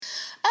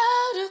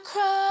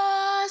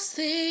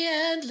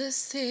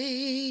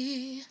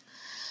endlessly.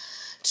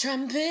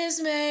 Trump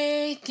is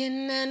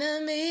making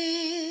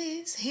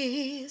enemies.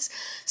 He's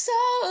so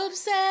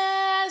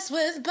obsessed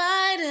with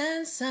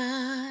Biden's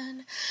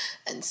son,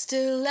 and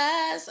still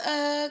as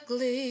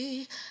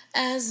ugly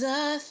as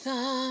a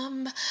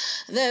thumb.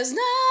 There's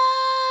not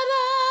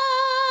a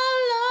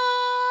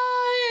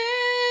law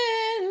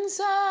in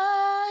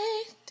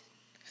sight.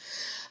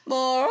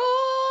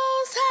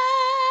 Morals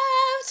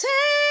have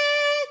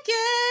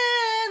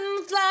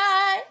taken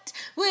flight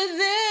with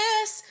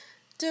this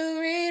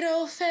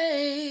Dorito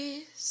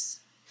face.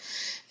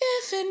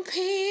 If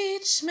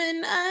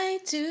impeachment I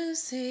do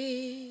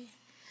see,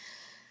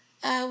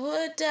 I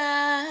would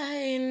die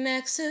in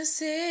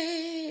ecstasy,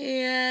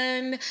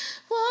 and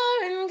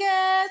Warren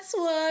gets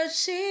what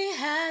she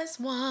has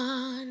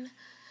won.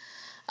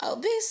 I'll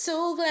be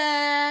so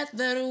glad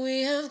that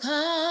we have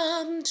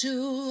come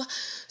to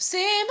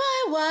see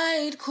my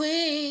white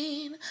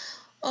queen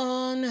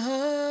on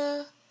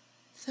her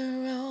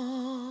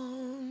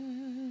throne.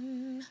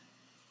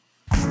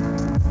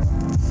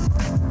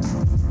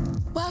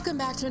 Welcome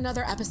back to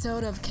another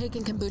episode of Cake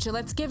and Kombucha.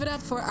 Let's give it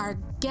up for our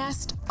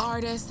guest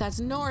artist. That's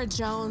Norah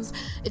Jones.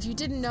 If you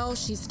didn't know,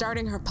 she's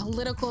starting her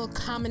political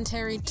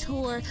commentary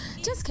tour.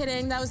 Just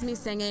kidding. That was me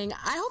singing.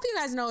 I hope you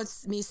guys know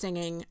it's me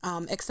singing,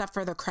 except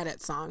for the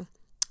credit song.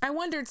 I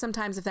wondered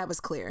sometimes if that was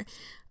clear.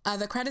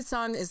 The credit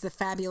song is the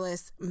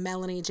fabulous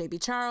Melanie J.B.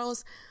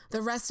 Charles.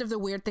 The rest of the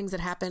weird things that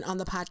happen on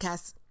the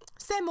podcast,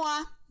 c'est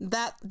moi.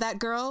 That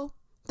girl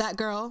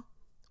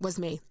was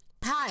me.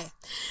 Hi,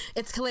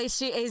 it's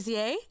Kaleshi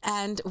Azier,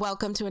 and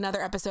welcome to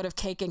another episode of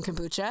Cake and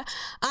Kombucha.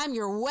 I'm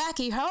your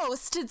wacky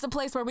host. It's a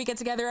place where we get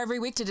together every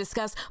week to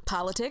discuss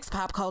politics,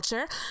 pop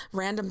culture,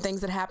 random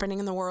things that are happening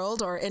in the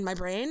world or in my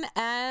brain,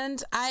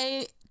 and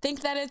I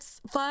think that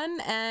it's fun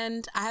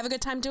and I have a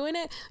good time doing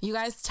it. You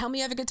guys tell me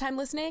you have a good time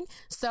listening,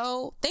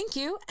 so thank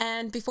you.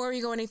 And before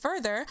we go any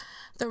further,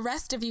 the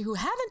rest of you who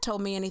haven't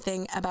told me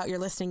anything about your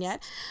listening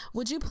yet,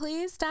 would you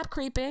please stop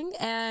creeping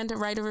and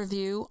write a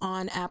review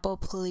on Apple,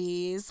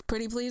 please?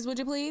 Pretty please, would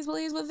you please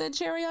with the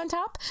cherry on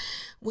top?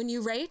 When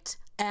you rate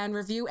and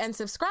review and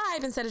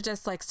subscribe, instead of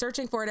just like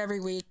searching for it every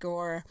week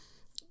or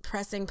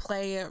pressing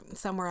play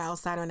somewhere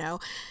else, I don't know,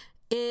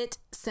 it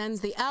sends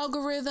the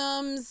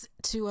algorithms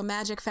to a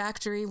magic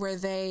factory where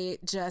they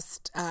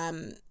just,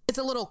 it's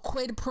a little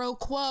quid pro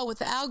quo with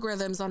the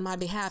algorithms on my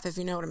behalf, if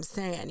you know what I'm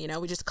saying. You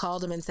know, we just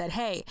called them and said,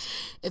 hey,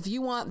 if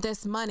you want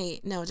this money,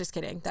 no, just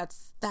kidding. That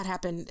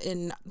happened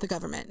in the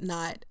government,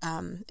 not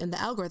in the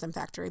algorithm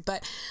factory.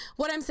 But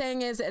what I'm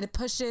saying is it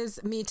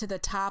pushes me to the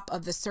top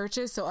of the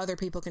searches so other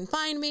people can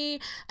find me,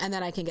 and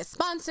then I can get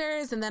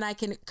sponsors, and then I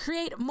can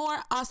create more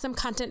awesome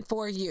content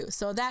for you.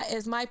 So that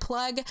is my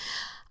plug.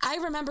 I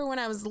remember when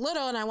I was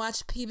little and I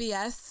watched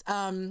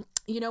PBS,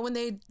 you know, when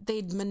they'd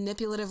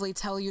manipulatively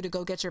tell you to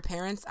go get your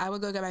parents, I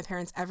would go get my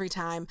parents every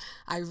time.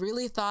 I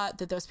really thought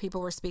that those people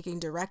were speaking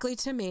directly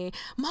to me.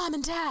 Mom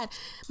and Dad,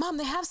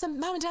 they have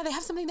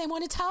something they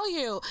want to tell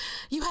you.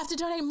 You have to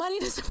donate money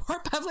to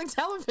support public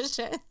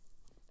television.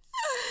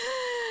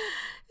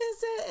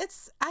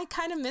 I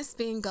kind of miss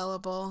being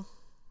gullible.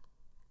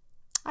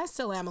 I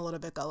still am a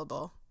little bit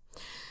gullible.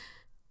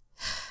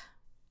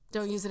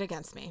 Don't use it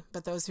against me,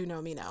 but those who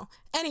know me know.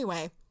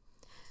 Anyway,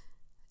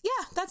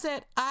 yeah, that's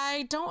it.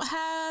 I don't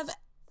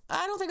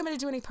think I'm going to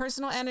do any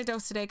personal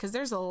anecdotes today because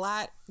there's a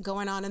lot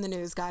going on in the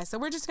news, guys. So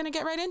we're just going to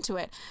get right into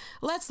it.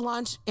 Let's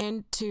launch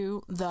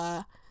into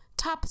the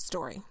top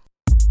story.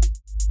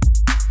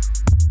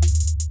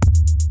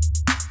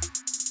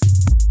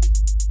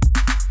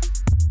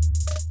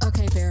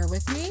 Okay, bear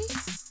with me.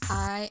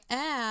 I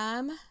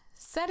am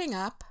setting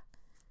up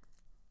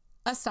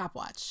a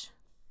stopwatch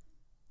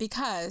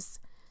because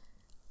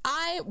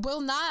I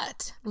will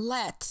not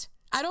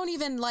I don't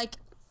even like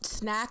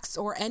snacks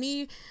or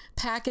any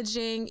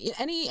packaging,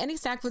 any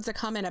snack foods that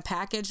come in a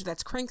package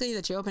that's crinkly,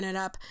 that you open it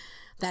up,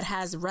 that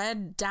has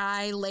red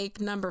dye Lake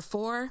number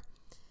 4.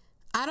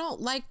 I don't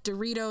like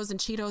Doritos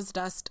and Cheetos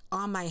dust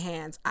on my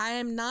hands. I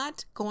am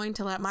not going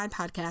to let my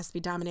podcast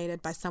be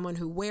dominated by someone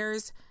who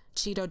wears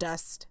Cheeto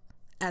dust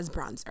as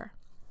bronzer.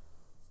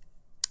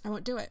 I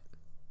won't do it.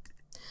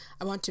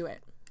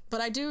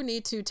 But I do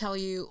need to tell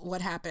you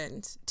what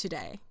happened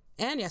today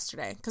and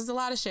yesterday, because a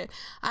lot of shit.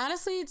 I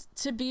honestly,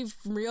 to be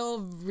real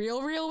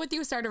with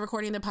you, started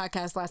recording the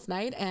podcast last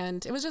night,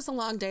 and it was just a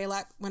long day. A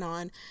lot went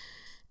on,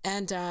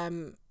 and I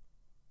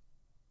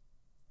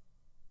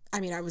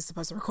mean, I was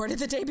supposed to record it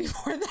the day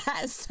before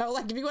that. So,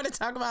 like, if you want to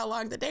talk about how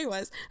long the day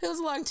was, it was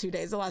a long 2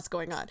 days. A lot's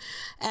going on,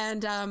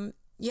 and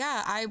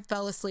yeah, I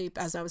fell asleep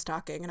as I was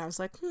talking, and I was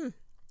like,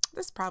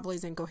 this probably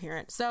is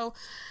incoherent. So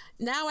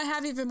now I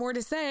have even more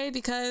to say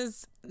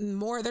because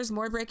there's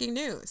more breaking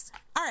news.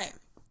 All right.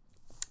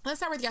 Let's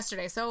start with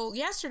yesterday. So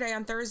yesterday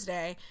on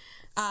Thursday,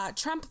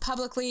 Trump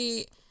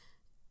publicly,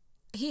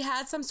 he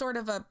had some sort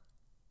of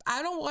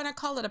I don't want to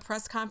call it a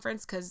press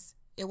conference because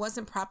it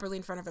wasn't properly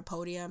in front of a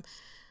podium,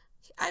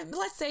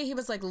 let's say he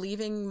was like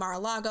leaving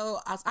Mar-a-Lago.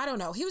 I don't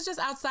know. He was just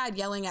outside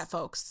yelling at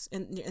folks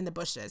in the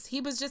bushes.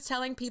 He was just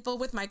telling people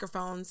with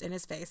microphones in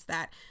his face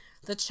that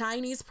the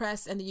Chinese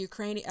press and the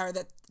Ukrainian, or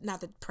not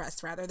the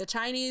press, rather, the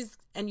Chinese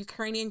and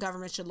Ukrainian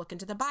government should look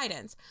into the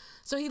Bidens.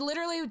 So he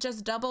literally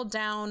just doubled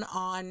down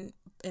on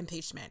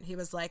impeachment. He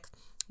was like,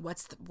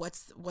 what's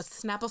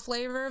snap a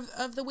flavor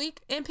of the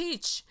week?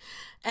 Impeach.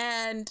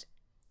 And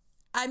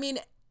I mean,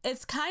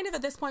 it's kind of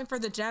at this point for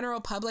the general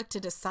public to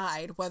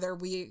decide whether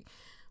we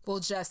will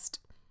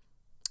just,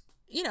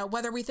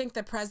 whether we think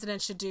the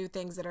president should do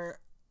things that are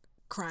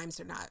crimes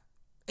or not.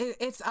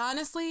 It's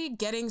honestly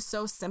getting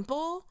so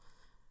simple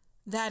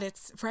that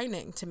it's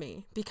frightening to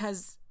me,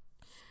 because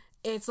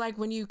it's like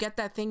when you get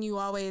that thing you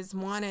always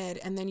wanted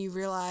and then you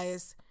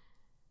realize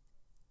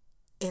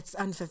it's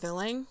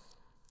unfulfilling,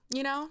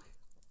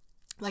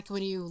 like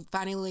when you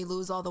finally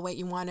lose all the weight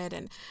you wanted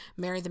and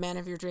marry the man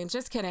of your dreams.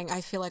 Just kidding.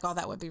 I feel like all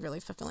that would be really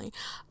fulfilling.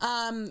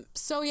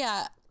 So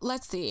yeah,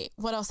 let's see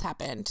what else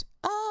happened.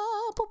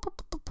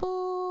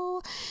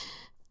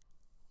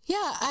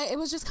 Yeah, it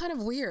was just kind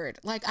of weird.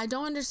 Like, I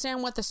don't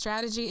understand what the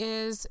strategy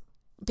is,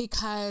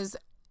 because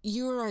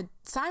you're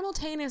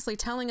simultaneously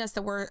telling us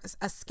that we're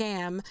a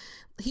scam.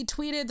 He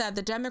tweeted that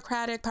the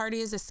Democratic Party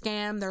is a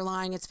scam. They're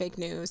lying. It's fake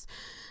news.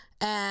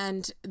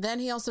 And then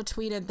he also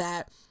tweeted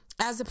that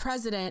as a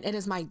president, it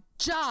is my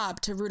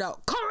job to root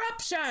out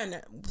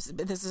corruption.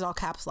 This is all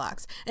caps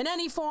locks. In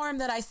any form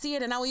that I see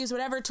it, and I will use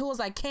whatever tools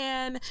I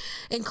can,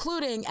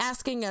 including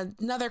asking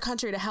another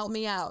country to help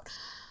me out.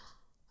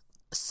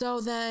 So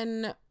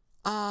then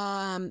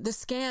the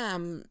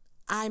scam,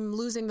 I'm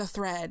losing the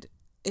thread,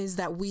 is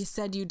that we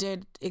said you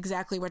did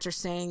exactly what you're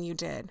saying you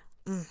did.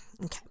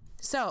 Okay.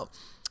 So,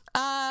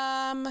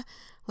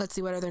 let's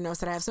see what other notes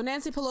that I have. So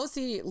Nancy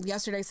Pelosi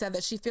yesterday said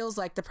that she feels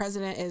like the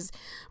president is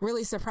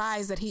really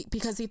surprised that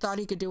because he thought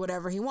he could do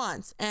whatever he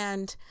wants.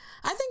 And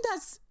I think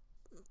that's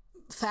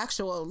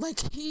factual. Like,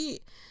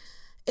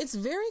 it's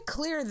very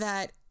clear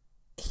that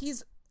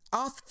he's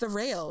off the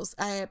rails.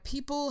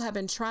 People have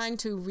been trying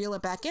to reel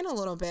it back in a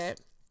little bit.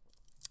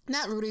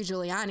 Not Rudy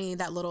Giuliani,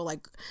 that little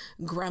like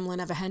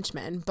gremlin of a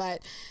henchman,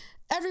 but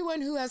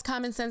everyone who has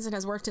common sense and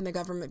has worked in the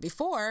government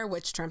before,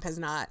 which Trump has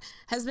not,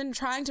 has been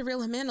trying to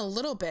reel him in a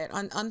little bit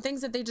on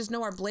things that they just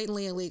know are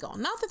blatantly illegal.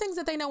 Not the things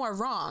that they know are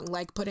wrong,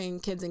 like putting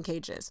kids in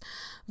cages.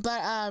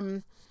 But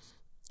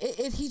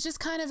he just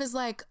kind of is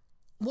like,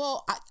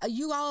 well,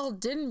 you all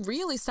didn't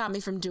really stop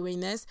me from doing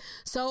this,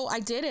 so I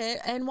did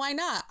it, and why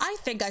not? I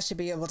think I should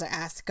be able to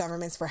ask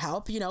governments for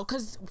help,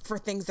 because for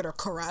things that are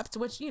corrupt,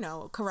 which,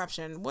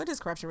 corruption, what does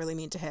corruption really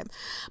mean to him?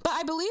 But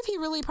I believe he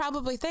really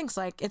probably thinks,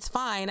 like, it's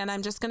fine, and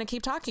I'm just going to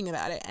keep talking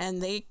about it,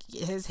 and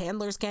his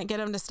handlers can't get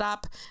him to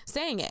stop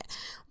saying it.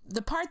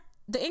 The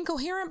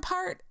incoherent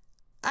part,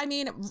 I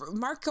mean,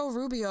 Marco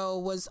Rubio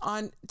was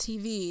on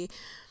TV,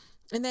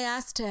 and they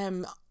asked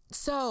him,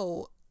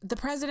 so the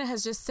president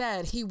has just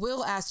said he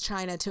will ask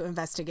China to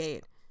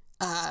investigate.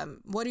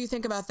 What do you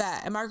think about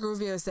that? And Marco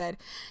Rubio said,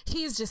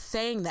 he's just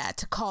saying that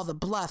to call the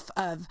bluff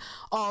of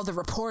all the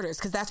reporters,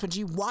 because that's what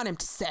you want him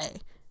to say.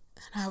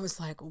 And I was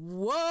like,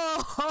 whoa,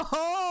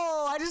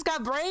 I just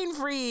got brain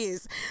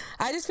freeze.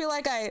 I just feel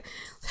like I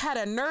had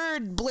a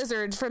nerd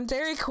blizzard from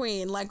Dairy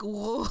Queen. Like,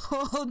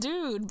 whoa,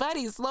 dude,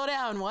 buddy, slow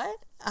down. What?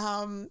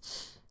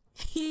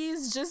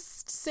 He's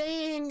just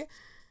saying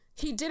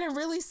he didn't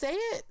really say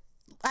it.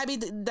 I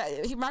mean,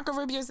 Marco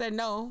Rubio said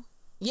no.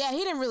 Yeah, he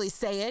didn't really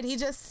say it. He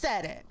just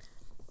said it.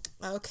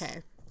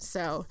 Okay,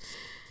 so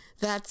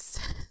that's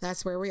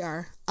where we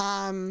are.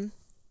 Yeah,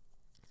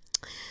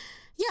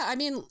 I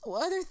mean,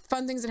 other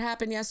fun things that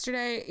happened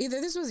yesterday.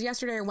 Either this was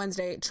yesterday or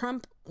Wednesday.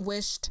 Trump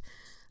wished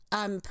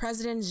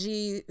President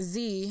Xi,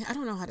 I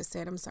don't know how to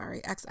say it. I'm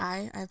sorry. XI,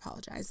 I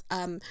apologize.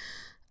 A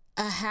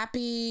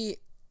happy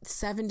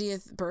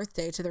 70th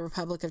birthday to the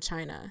Republic of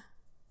China.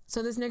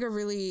 So this nigga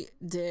really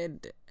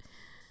did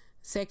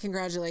say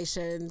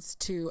congratulations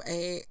to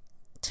a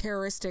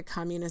terroristic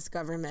communist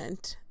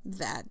government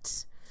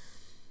that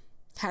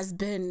has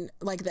been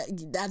like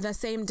that the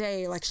same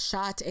day, like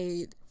shot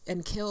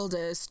and killed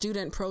a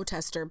student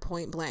protester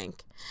point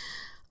blank.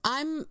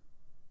 We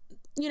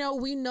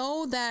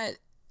know that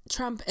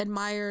Trump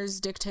admires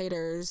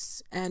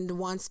dictators and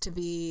wants to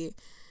be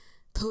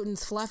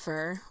Putin's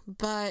fluffer,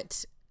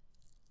 but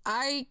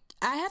I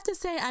have to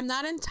say I'm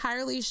not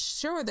entirely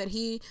sure that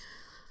he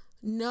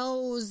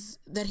knows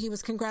that he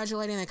was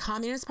congratulating the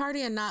Communist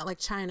Party and not like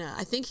China.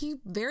 I think he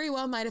very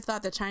well might have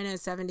thought that China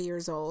is 70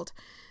 years old,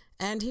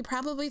 and he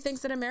probably thinks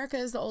that America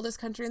is the oldest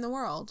country in the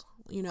world.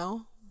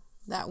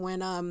 That when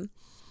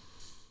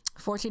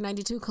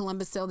 1492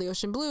 Columbus sailed the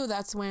ocean blue,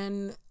 that's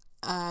when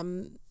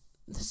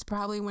this is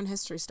probably when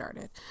history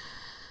started.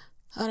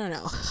 I don't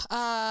know.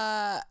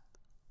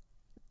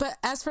 But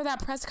as for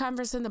that press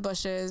conference in the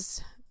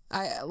bushes,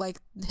 I like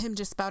him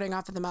just spouting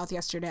off at the mouth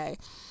yesterday.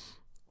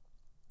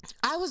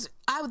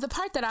 The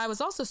part that I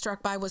was also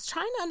struck by was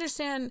trying to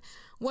understand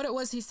what it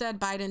was he said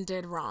Biden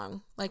did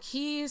wrong. Like,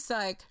 he's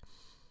like,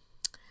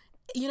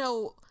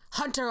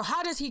 Hunter,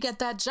 how does he get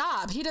that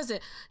job? He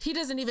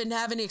doesn't even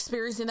have any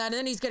experience in that, and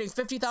then he's getting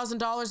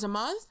 $50,000 a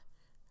month?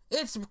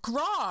 It's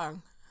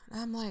wrong.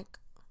 I'm like,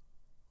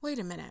 wait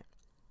a minute.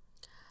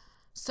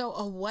 So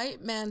a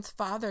white man's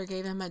father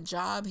gave him a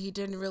job he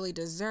didn't really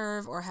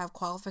deserve or have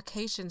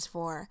qualifications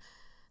for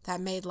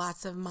that made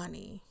lots of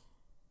money.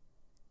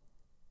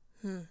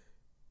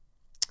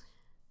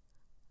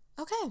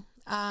 Okay.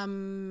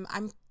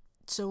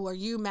 So are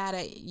you mad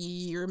at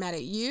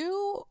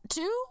you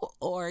too?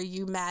 Or are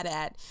you mad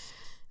at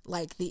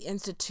like the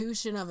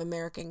institution of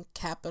American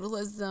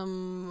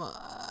capitalism?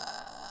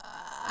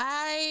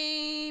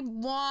 I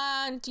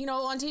want,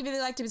 on TV they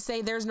like to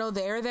say there's no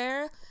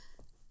there.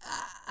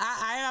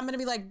 I'm going to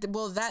be like,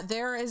 well, that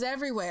there is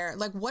everywhere.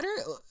 Like,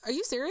 are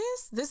you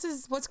serious? This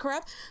is what's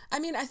corrupt? I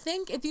mean, I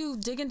think if you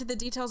dig into the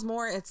details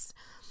more, it's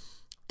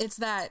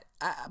that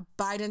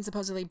Biden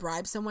supposedly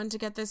bribed someone to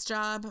get this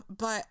job.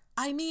 But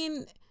I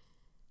mean,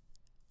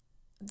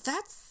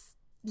 that's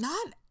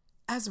not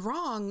as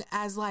wrong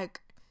as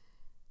like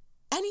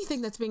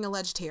anything that's being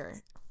alleged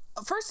here.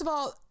 First of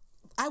all,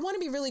 I want to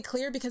be really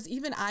clear because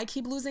even I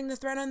keep losing the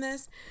thread on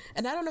this.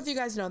 And I don't know if you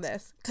guys know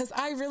this because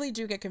I really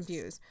do get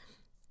confused.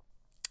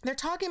 They're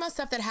talking about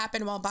stuff that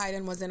happened while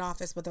Biden was in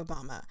office with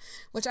Obama,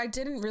 which I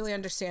didn't really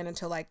understand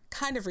until like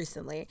kind of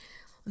recently.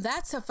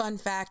 That's a fun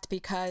fact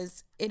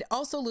because it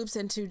also loops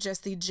into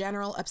just the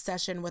general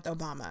obsession with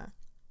Obama.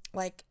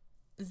 Like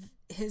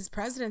his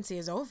presidency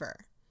is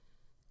over.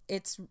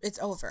 It's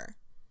over.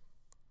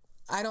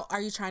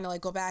 Are you trying to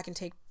like go back and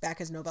take back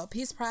his Nobel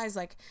Peace Prize?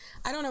 Like,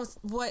 I don't know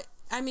what,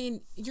 I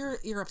mean, you're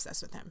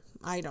obsessed with him.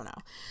 I don't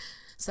know.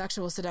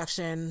 Sexual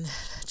seduction,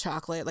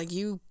 chocolate, like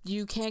you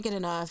can't get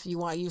enough. You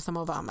want some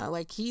Obama,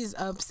 like he's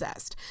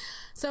obsessed.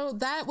 So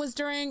that was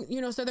during,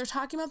 so they're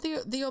talking about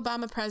the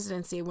Obama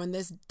presidency when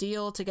this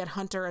deal to get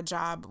Hunter a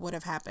job would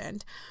have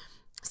happened.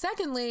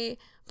 Secondly,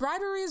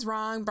 bribery is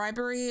wrong.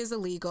 Bribery is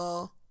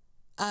illegal.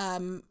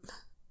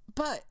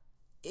 But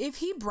if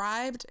he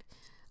bribed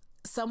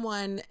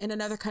someone in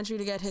another country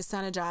to get his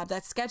son a job,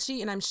 that's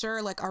sketchy. And I'm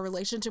sure like our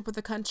relationship with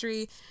the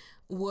country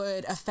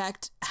would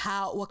affect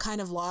what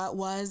kind of law it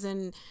was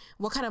and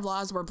what kind of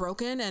laws were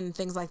broken and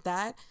things like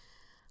that.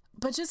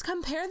 But just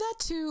compare that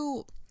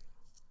to,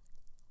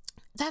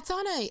 that's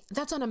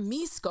on a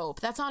me scope.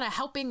 That's on a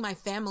helping my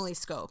family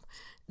scope.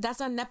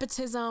 That's on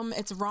nepotism.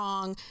 It's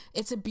wrong.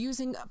 It's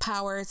abusing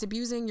power. It's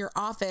abusing your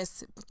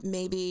office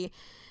maybe.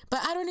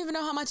 But I don't even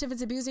know how much of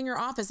it's abusing your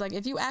office. Like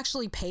if you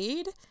actually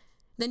paid,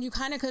 then you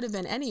kind of could have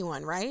been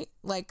anyone, right?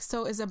 Like,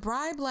 so is a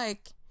bribe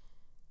like,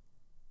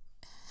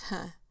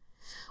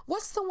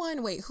 what's the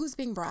one? Wait, who's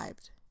being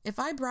bribed? If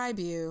I bribe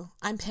you,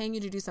 I'm paying you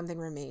to do something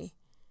for me.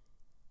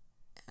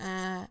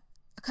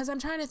 Because I'm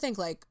trying to think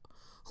like,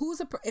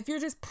 if you're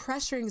just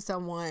pressuring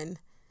someone,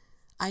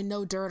 I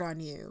know dirt on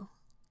you.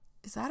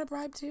 Is that a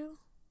bribe too?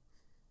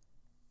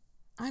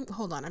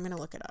 Hold on, I'm going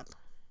to look it up.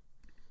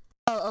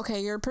 Oh,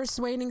 okay. You're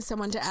persuading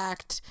someone to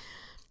act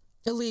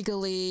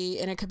illegally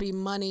and it could be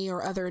money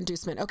or other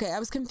inducement. Okay. I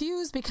was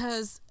confused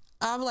because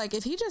I'm like,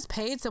 if he just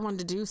paid someone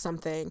to do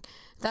something,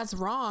 that's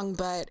wrong,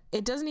 but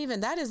that doesn't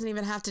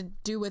even have to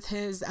do with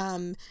his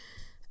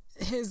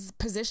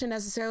position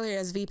necessarily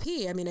as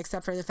VP. I mean,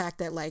 except for the fact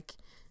that like,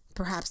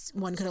 perhaps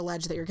one could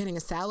allege that you're getting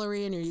a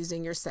salary and you're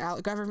using your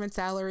government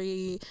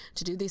salary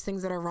to do these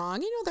things that are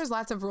wrong. There's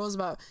lots of rules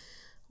about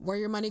where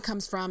your money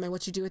comes from and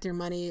what you do with your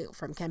money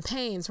from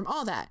campaigns, from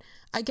all that.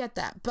 I get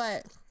that.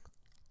 But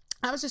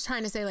I was just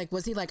trying to say, like,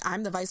 was he like,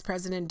 I'm the vice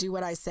president, do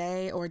what I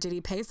say? Or did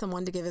he pay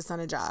someone to give his son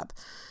a job?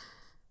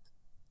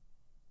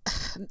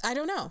 I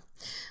don't know.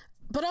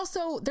 But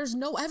also, there's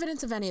no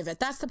evidence of any of it.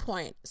 That's the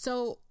point.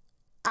 So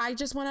I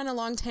just went on a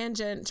long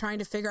tangent trying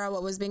to figure out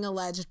what was being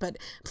alleged, but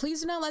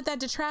please do not let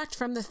that detract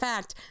from the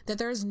fact that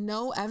there's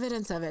no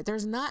evidence of it.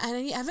 There's not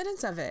any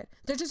evidence of it.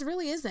 There just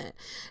really isn't.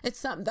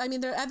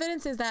 The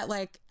evidence is that,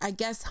 like, I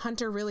guess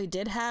Hunter really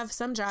did have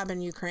some job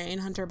in Ukraine,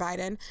 Hunter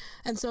Biden.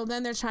 And so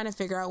then they're trying to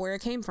figure out where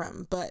it came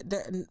from. But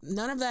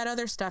none of that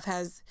other stuff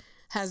has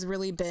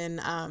really been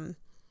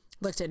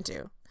looked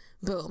into.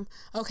 Boom.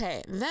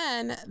 Okay.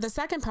 Then the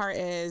second part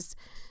is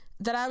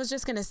that all I was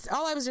just going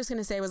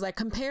to say was like,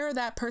 compare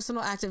that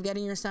personal act of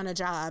getting your son a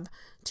job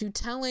to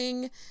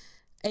telling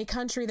a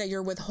country that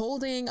you're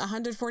withholding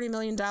 $140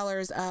 million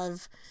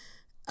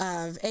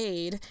of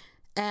aid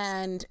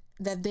and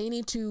that they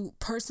need to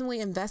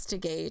personally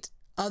investigate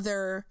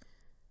they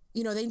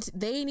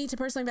need to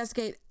personally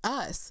investigate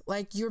us.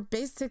 Like, you're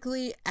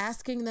basically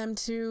asking them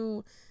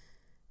to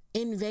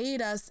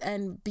invade us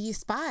and be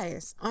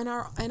spies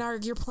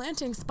you're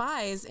planting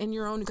spies in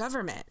your own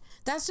government.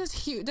 That's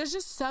just huge. There's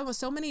just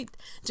so many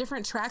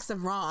different tracks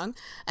of wrong.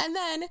 And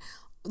then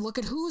look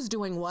at who's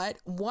doing what.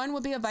 One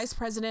would be a vice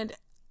president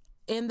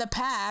in the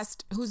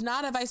past who's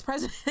not a vice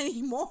president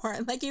anymore.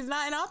 Like, he's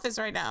not in office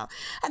right now.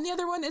 And the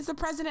other one is the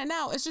president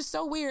now. It's just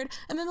so weird.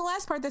 And then the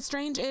last part that's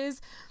strange is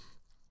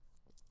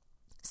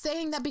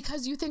saying that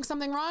because you think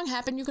something wrong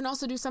happened, you can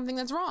also do something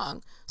that's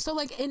wrong. So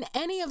like in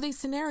any of these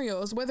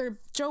scenarios, whether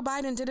Joe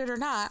Biden did it or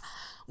not,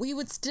 we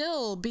would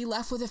still be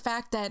left with the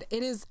fact that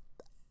it is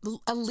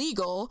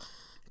illegal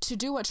to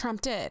do what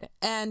Trump did.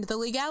 And the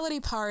legality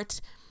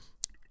part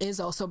is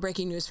also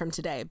breaking news from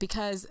today,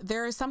 because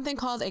there is something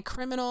called a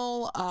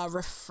criminal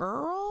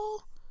referral.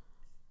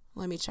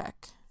 Let me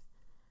check.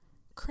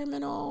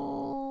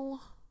 Criminal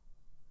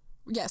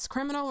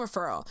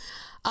referral.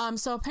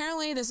 So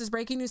apparently this is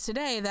breaking news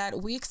today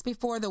that weeks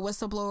before the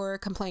whistleblower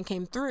complaint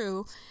came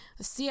through,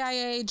 the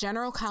CIA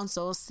general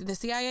counsel, the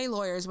CIA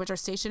lawyers, which are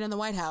stationed in the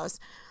White House,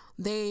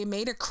 they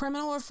made a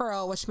criminal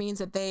referral, which means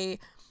that they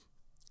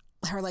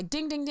are like,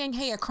 ding, ding, ding,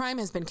 hey, a crime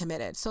has been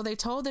committed. So they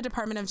told the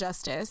Department of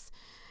Justice,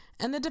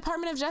 and the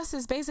Department of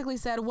Justice basically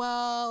said,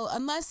 well,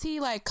 unless he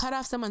like cut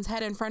off someone's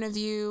head in front of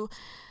you,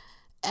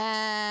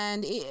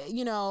 and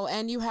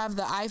and you have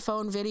the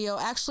iPhone video.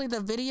 Actually,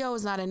 the video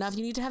is not enough.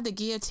 You need to have the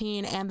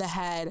guillotine and the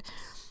head.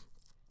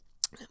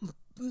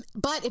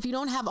 But if you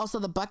don't have also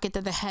the bucket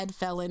that the head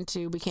fell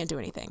into, we can't do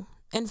anything.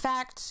 In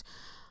fact,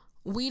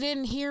 we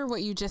didn't hear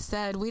what you just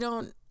said.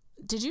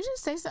 Did you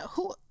just say so?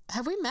 Who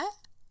have we met?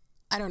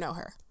 I don't know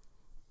her.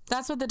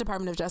 That's what the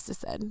Department of Justice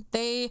said.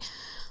 They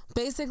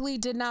basically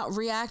did not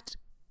react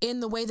in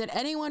the way that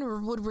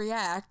anyone would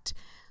react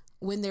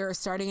when they're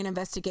starting an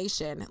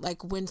investigation.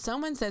 Like when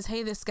someone says,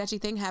 hey, this sketchy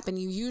thing happened,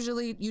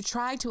 you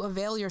try to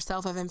avail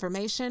yourself of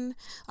information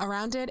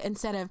around it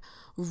instead of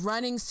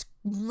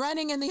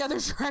running in the other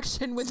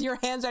direction with your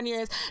hands on your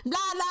ears, blah,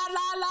 blah,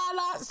 blah, blah,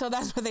 blah. So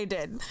that's what they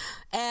did.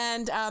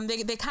 And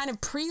they kind of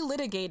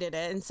pre-litigated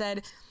it and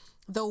said,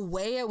 the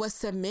way it was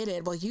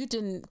submitted, well, you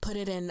didn't put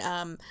it in,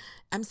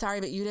 I'm sorry,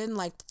 but you didn't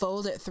like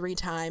fold it 3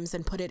 times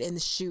and put it in the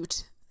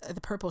chute,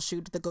 the purple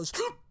chute that goes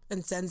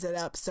and sends it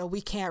up. So we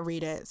can't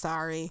read it.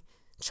 Sorry.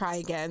 Try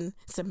again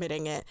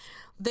submitting it.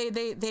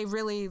 They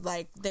really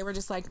they were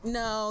just like,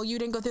 no, you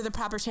didn't go through the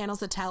proper channels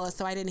to tell us,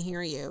 so I didn't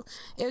hear you.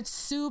 It's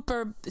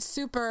super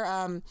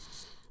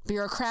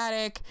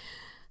bureaucratic,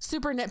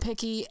 super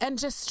nitpicky, and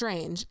just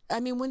strange. I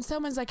mean, when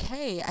someone's like,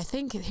 hey, I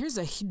think here's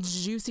a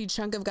juicy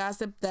chunk of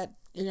gossip that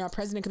a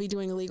president could be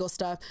doing illegal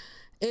stuff,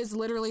 is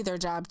literally their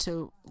job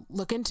to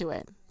look into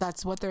it.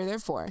 That's what they're there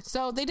for.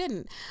 So they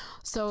didn't.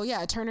 So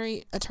yeah,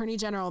 Attorney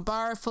General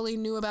Barr fully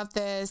knew about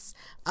this.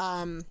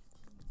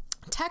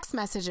 Text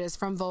messages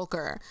from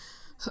Volker.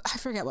 I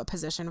forget what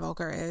position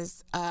Volker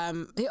is.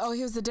 He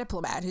was a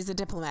diplomat. He's a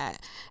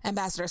diplomat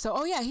ambassador.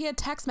 So, he had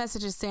text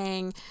messages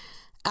saying,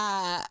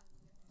 is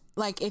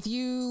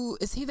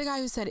he the guy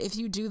who said, if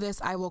you do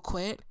this, I will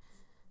quit?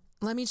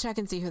 Let me check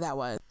and see who that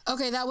was.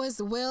 Okay, that was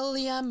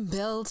William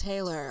Bill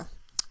Taylor.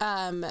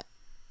 How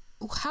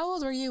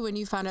old were you when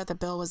you found out that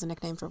Bill was a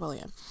nickname for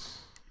William?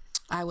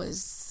 I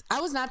was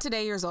not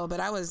today years old, but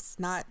I was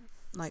not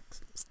like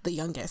the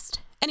youngest.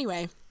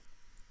 Anyway,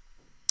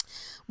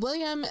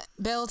 William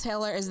Bill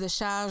Taylor is the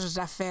charge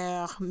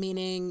d'affaires,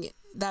 meaning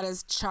that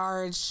is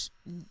charge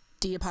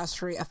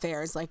d'apostrophe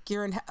affairs, like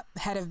you're in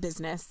head of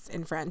business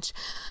in French.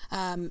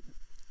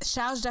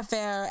 Charge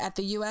d'affaires at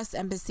the U.S.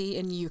 Embassy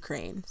in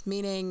Ukraine,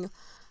 meaning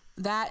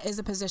that is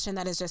a position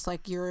that is just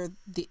like you're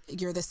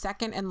the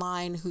second in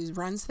line who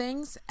runs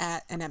things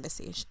at an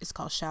embassy. It's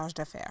called charge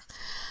d'affaires.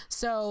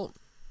 So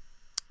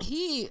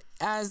he,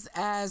 as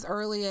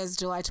early as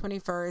July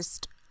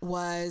 21st,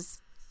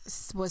 was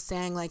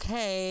saying like,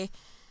 hey,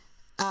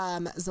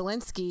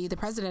 Zelensky, the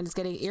president, is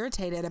getting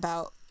irritated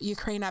about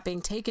Ukraine not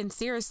being taken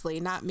seriously,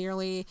 not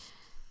merely,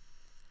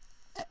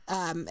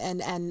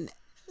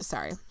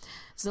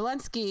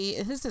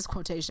 Zelensky, this is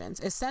quotations,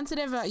 is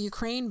sensitive about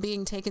Ukraine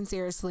being taken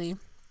seriously,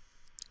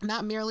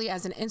 not merely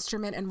as an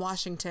instrument in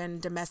Washington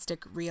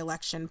domestic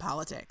re-election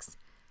politics.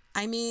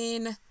 I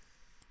mean,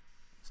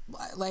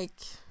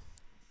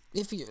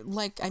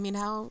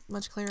 how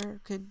much clearer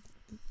could,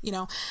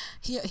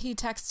 he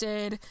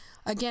texted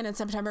again on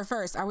September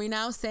 1st. Are we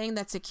now saying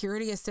that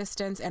security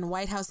assistance and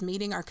White House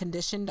meeting are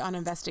conditioned on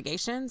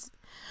investigations?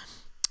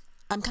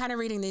 I'm kind of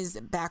reading these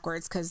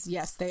backwards because,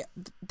 yes, they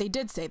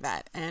did say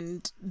that.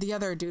 And the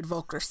other dude,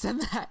 Volker,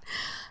 said that.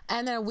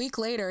 And then a week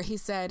later, he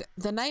said,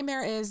 the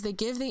nightmare is they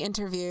give the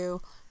interview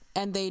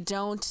and they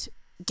don't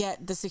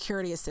get the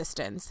security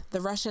assistance.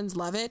 The Russians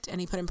love it.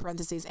 And he put in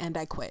parentheses, and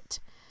I quit.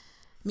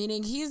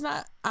 Meaning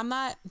I'm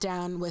not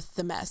down with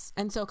the mess.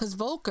 And so, because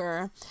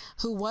Volker,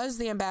 who was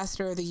the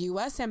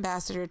U.S.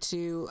 ambassador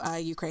to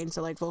Ukraine,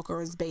 so like Volker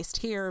was based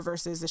here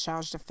versus the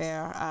charge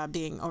d'affaires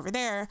being over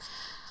there,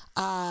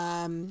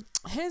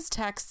 his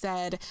text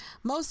said,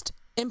 most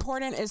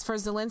important is for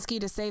Zelensky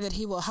to say that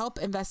he will help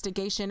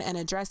investigation and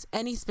address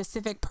any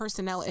specific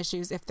personnel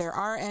issues if there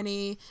are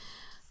any,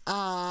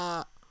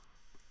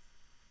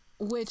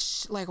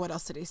 which, like, what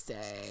else did he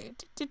say?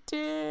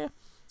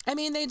 I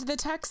mean, the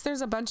text,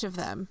 there's a bunch of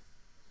them.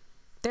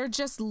 They're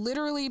just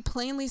literally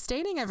plainly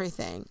stating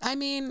everything. I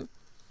mean,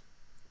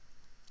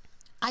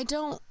 I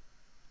don't,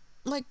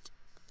 like,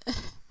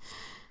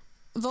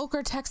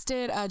 Volker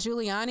texted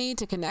Giuliani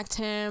to connect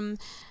him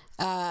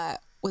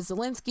with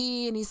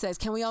Zelensky, and he says,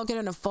 can we all get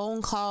on a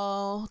phone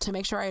call to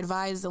make sure I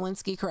advise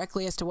Zelensky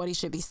correctly as to what he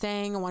should be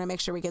saying? I want to make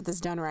sure we get this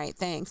done right.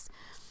 Thanks.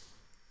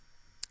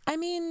 I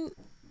mean,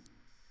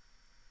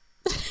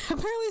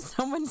 apparently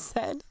someone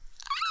said,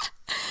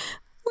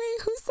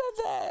 wait, who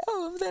said that?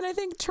 Oh, then I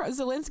think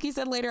Zelensky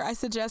said later, I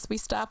suggest we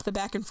stop the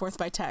back and forth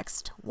by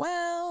text.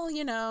 Well,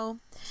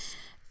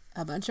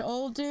 a bunch of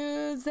old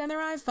dudes and their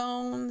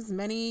iPhones.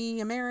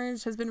 Many a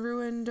marriage has been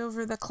ruined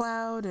over the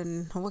cloud.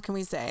 And what can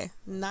we say?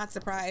 Not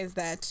surprised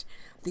that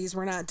these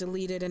were not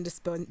deleted and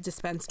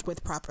dispensed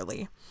with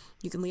properly.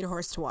 You can lead a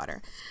horse to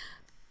water.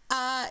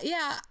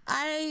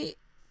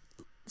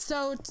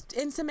 So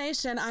in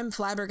summation, I'm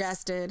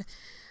flabbergasted.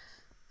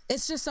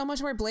 It's just so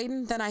much more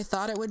blatant than I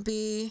thought it would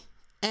be.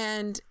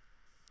 And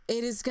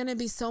it is going to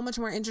be so much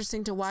more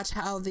interesting to watch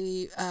how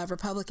the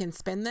Republicans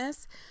spin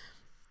this.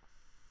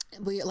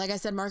 Like I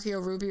said, Marco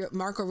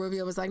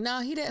Rubio was like, no,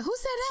 he didn't. Who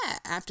said that?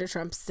 After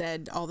Trump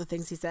said all the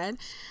things he said.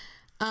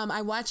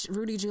 I watched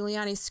Rudy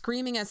Giuliani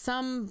screaming at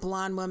some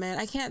blonde woman.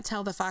 I can't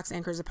tell the Fox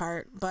anchors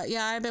apart, but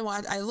yeah,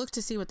 I looked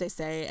to see what they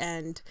say,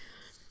 and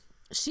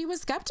she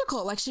was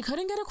skeptical. Like, she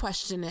couldn't get a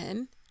question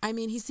in. I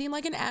mean, he seemed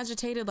like an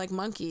agitated, like,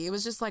 monkey. It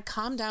was just like,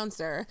 calm down,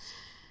 sir.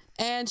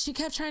 And she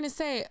kept trying to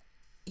say,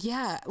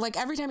 yeah, like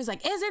every time he's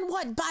like, isn't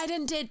what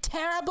Biden did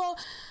terrible?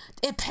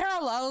 It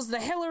parallels the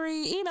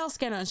Hillary email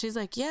scandal. And she's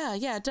like, yeah,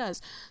 it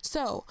does.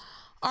 So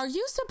are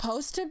you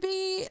supposed to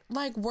be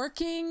like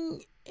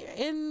working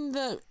in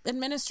the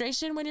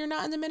administration when you're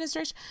not in the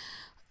administration?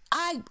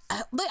 I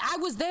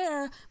was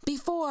there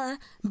before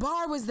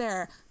Barr was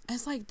there. And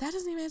it's like, that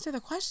doesn't even answer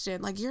the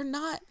question. Like, you're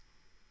not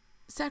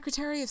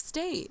Secretary of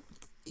State.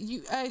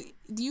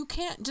 You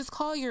can't just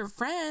call your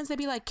friends. They'd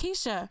be like,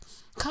 Keisha,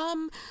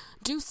 come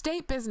do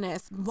state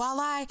business while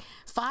I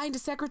find a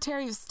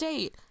Secretary of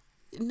State.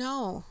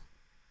 No,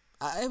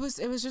 it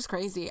was just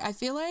crazy. I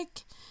feel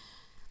like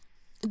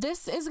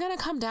this is going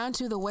to come down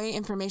to the way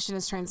information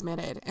is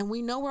transmitted. And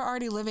we know we're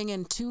already living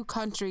in two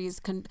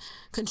countries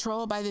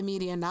controlled by the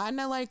media, not in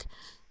a like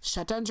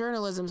shut down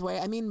journalism's way.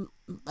 I mean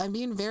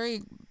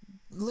very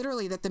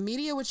literally that the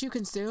media which you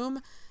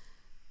consume,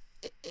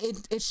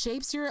 it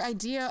shapes your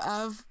idea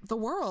of the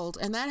world.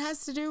 And that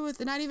has to do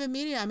with not even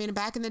media. I mean,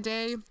 back in the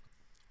day,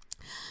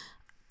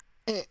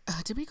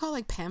 did we call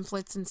like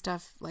pamphlets and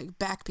stuff like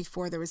back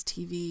before there was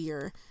TV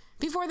or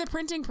before the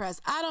printing press?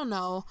 I don't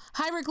know.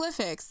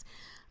 Hieroglyphics,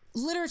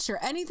 literature,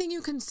 anything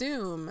you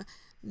consume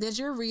that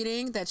you're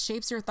reading that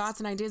shapes your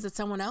thoughts and ideas that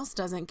someone else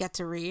doesn't get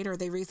to read, or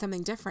they read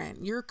something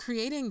different. You're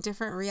creating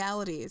different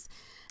realities.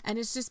 And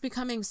it's just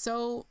becoming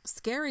so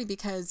scary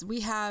because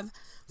we have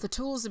the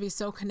tools to be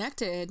so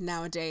connected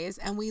nowadays,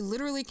 and we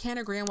literally can't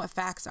agree on what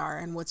facts are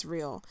and what's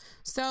real.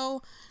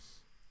 So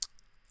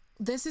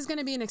this is going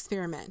to be an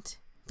experiment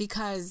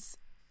because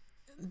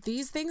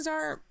these things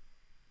are,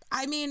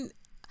 I mean,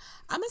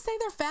 I'm going to say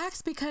they're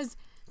facts because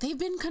they've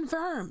been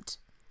confirmed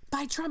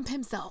by Trump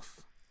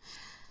himself.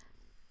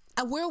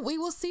 We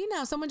will see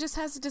now. Someone just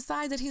has to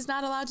decide that he's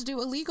not allowed to do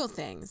illegal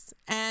things,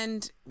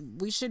 and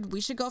we should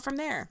go from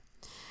there.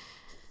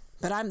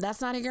 But that's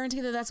not a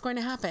guarantee that that's going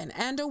to happen.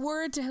 And a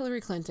word to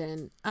Hillary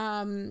Clinton.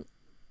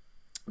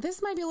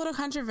 This might be a little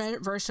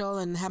controversial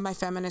and have my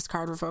feminist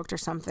card revoked or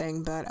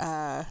something, but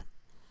I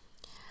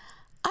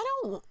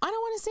don't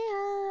want to see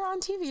her on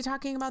TV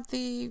talking about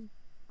the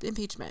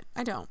impeachment.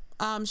 I don't.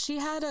 She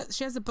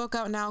has a book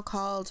out now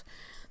called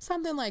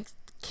something like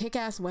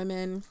Kick-Ass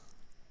Women,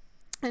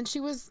 and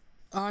she was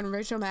on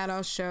Rachel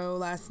Maddow's show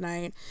last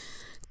night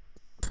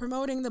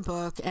promoting the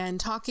book and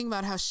talking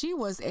about how she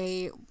was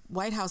a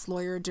White House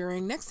lawyer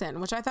during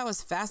Nixon, which I thought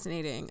was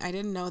fascinating. I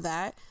didn't know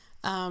that.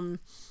 I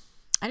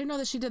didn't know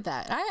that she did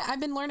that. I've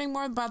been learning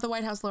more about the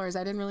White House lawyers.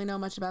 I didn't really know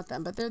much about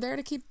them, but they're there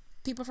to keep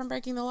people from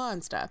breaking the law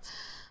and stuff.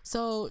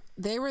 So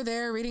they were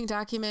there reading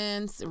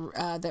documents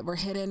that were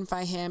hidden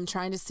by him,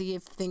 trying to see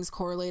if things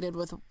correlated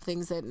with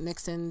things that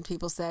Nixon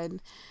people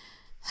said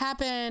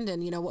happened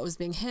and, what was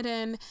being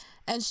hidden.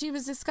 And she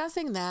was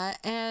discussing that.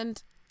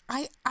 And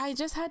I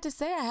just had to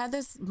say, I had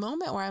this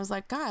moment where I was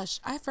like,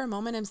 gosh, I for a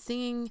moment am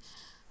seeing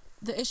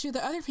the issue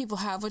that other people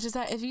have, which is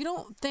that if you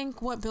don't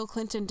think what Bill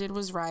Clinton did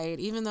was right,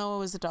 even though it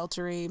was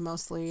adultery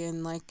mostly,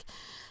 and like,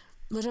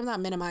 which I'm not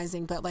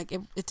minimizing, but like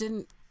it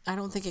didn't, I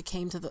don't think it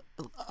came to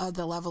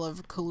the level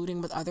of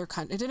colluding with other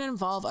countries. It didn't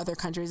involve other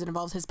countries. It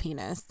involved his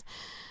penis.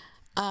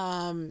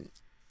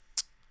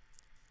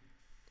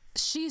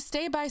 She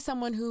stayed by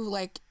someone who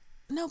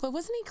no, but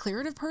wasn't he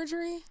cleared of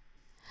perjury?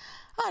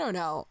 I don't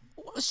know.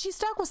 She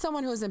stuck with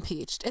someone who was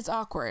impeached. It's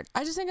awkward.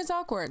 I just think it's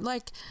awkward.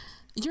 Like,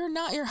 you're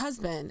not your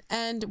husband.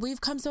 And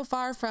we've come so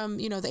far from,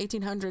 the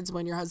 1800s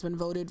when your husband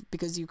voted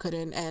because you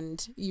couldn't,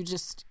 and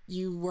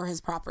you were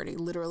his property,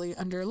 literally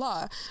under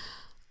law.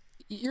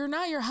 You're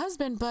not your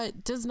husband,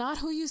 but does not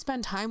who you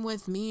spend time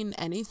with mean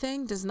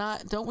anything?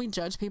 Don't we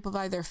judge people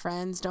by their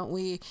friends? Don't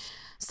we?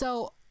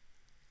 So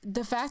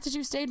the fact that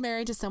you stayed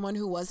married to someone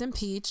who was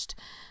impeached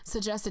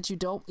suggests that you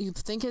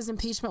think his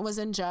impeachment was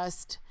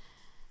unjust.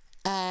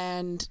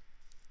 And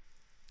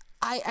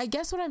I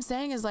guess what I'm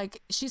saying is,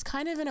 like, she's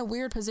kind of in a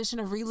weird position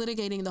of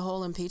relitigating the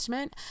whole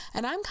impeachment.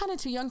 And I'm kind of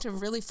too young to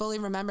really fully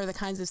remember the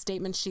kinds of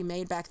statements she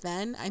made back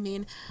then. I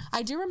mean,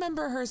 I do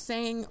remember her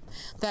saying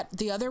that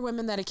the other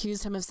women that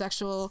accused him of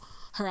sexual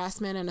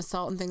harassment and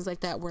assault and things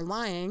like that were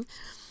lying.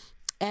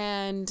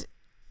 And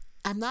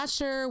I'm not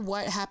sure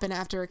what happened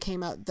after it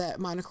came out that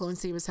Monica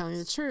Lewinsky was telling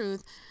the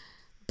truth,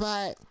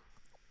 but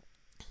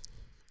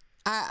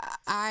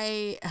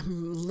I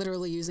am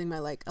literally using my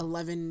like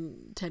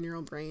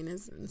 10-year-old brain.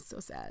 Is so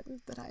sad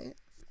that I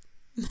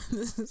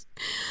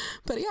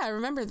but yeah, I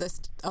remember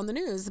this on the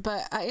news,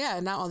 but yeah,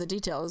 not all the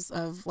details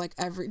of like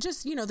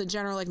just, the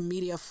general like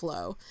media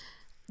flow,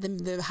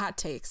 the hot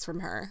takes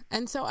from her.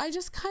 And so I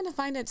just kind of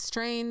find it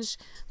strange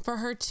for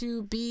her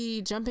to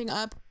be jumping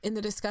up in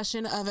the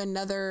discussion of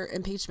another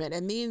impeachment.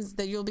 It means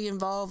that you'll be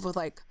involved with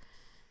like,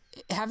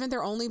 haven't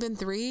there only been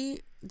 3?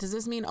 Does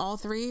this mean all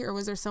 3, or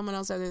was there someone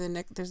else other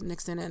than there's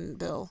Nixon and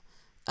Bill?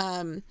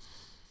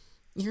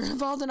 You're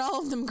involved in all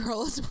of them,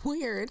 girl. It's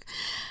weird.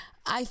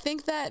 I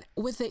think that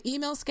with the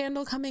email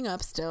scandal coming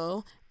up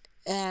still,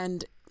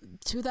 and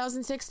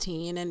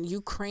 2016 and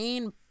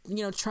Ukraine,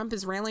 Trump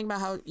is railing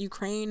about how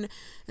Ukraine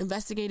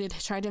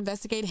tried to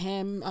investigate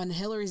him on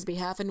Hillary's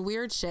behalf and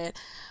weird shit.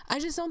 I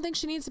just don't think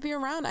she needs to be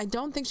around. I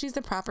don't think she's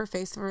the proper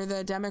face for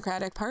the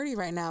Democratic Party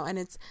right now.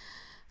 And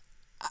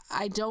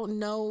I don't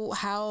know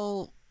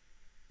how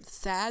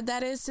sad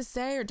that is to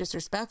say or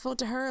disrespectful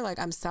to her. Like,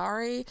 I'm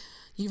sorry,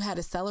 you've had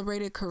a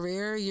celebrated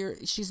career.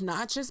 She's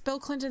not just Bill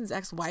Clinton's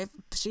ex-wife.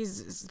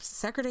 She's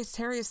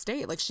Secretary of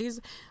State. Like, she's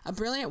a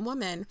brilliant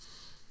woman,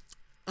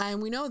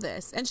 and we know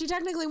this. And she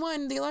technically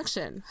won the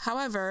election.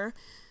 However,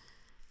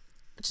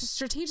 just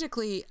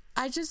strategically,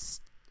 I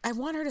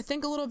want her to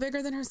think a little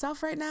bigger than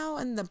herself right now.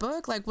 In the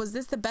book, like, was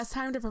this the best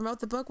time to promote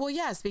the book? Well,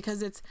 yes,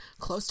 because it's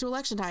close to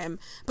election time.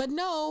 But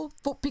no,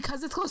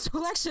 because it's close to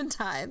election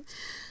time.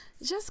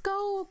 Just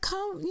someone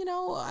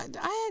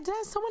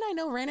I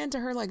know ran into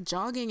her like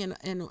jogging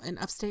in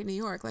upstate New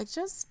York. Like,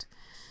 just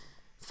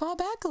fall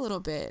back a little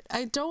bit.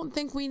 I don't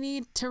think we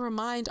need to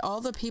remind all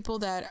the people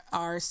that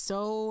are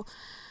so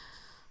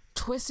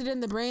twisted in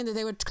the brain that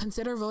they would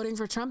consider voting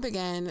for Trump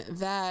again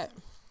that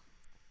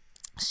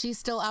she's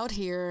still out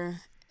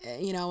here,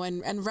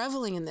 and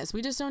reveling in this.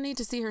 We just don't need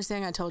to see her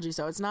saying, "I told you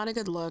so." It's not a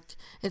good look.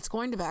 It's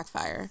going to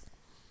backfire.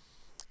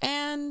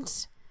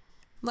 And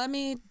let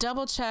me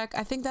double check.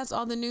 I think that's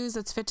all the news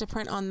that's fit to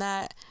print on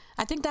that.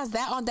 I think that's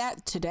that on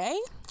that today.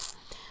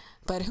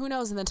 But who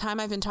knows? In the time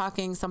I've been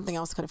talking, something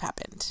else could have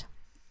happened.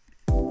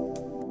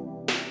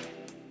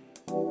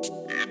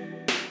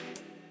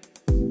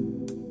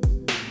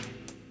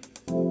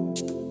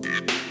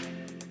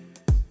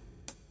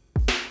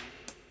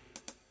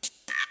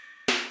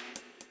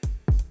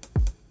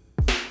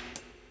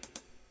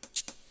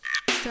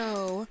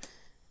 So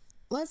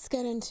let's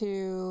get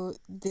into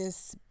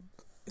this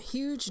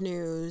huge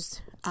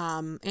news.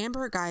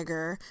 Amber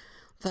Guyger,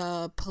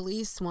 the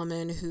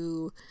policewoman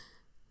who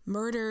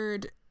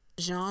murdered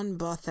John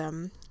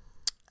Botham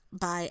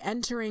by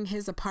entering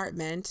his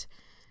apartment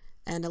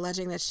and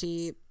alleging that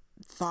she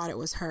thought it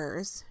was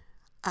hers,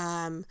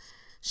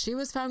 she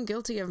was found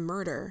guilty of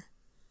murder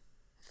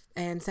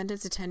and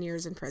sentenced to 10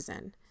 years in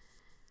prison.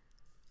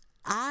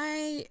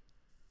 I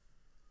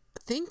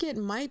think it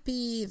might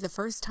be the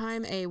first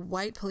time a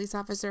white police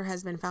officer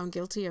has been found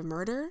guilty of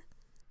murder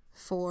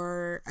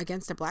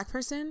against a black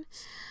person.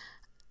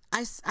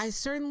 I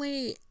didn't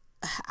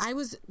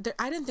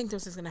think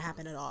this was going to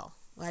happen at all.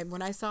 Like,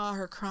 when I saw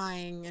her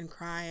crying,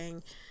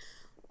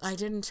 I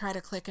didn't try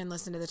to click and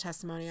listen to the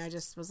testimony. I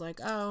just was like,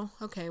 oh,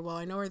 okay, well,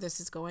 I know where this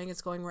is going.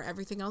 It's going where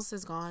everything else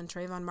has gone,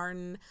 Trayvon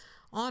Martin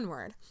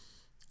onward.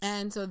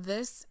 And so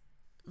this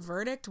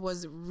verdict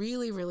was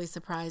really, really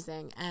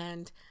surprising.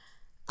 And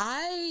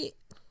I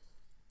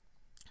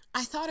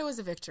thought it was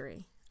a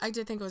victory. I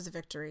did think it was a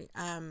victory.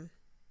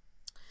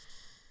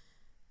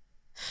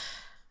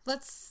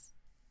 Let's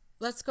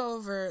go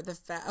over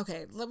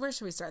okay, where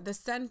should we start? The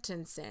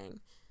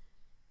sentencing.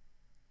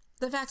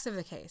 The facts of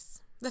the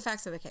case.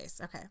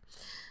 Okay.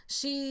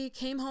 She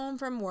came home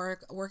from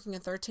work, working a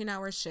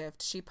 13-hour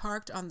shift. She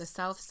parked on the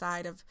south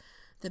side of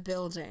the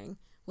building,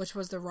 which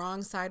was the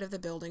wrong side of the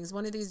buildings.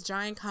 One of these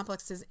giant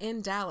complexes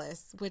in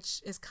Dallas,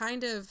 which is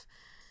kind of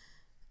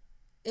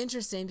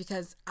interesting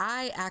because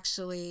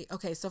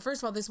so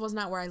first of all, this was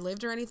not where I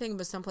lived or anything,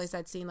 but someplace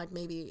I'd seen like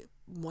maybe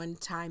one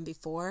time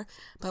before.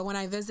 But when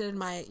I visited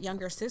my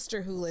younger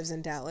sister who lives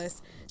in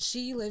Dallas,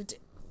 she lived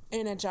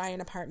in a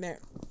giant apartment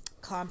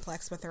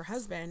complex with her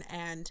husband,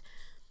 and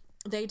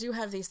they do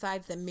have these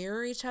sides that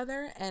mirror each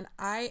other. And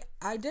I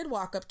did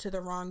walk up to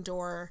the wrong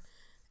door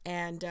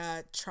and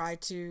try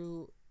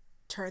to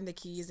turn the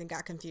keys and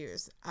got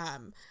confused.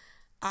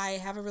 I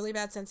have a really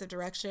bad sense of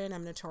direction.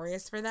 I'm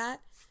notorious for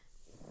that.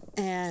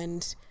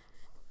 And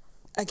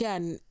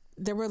again,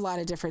 there were a lot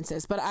of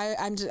differences, but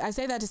I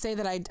say that to say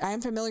that I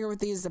am familiar with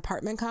these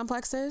apartment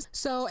complexes.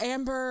 So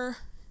Amber,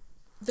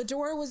 the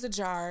door was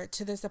ajar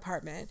to this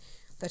apartment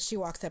that she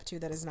walks up to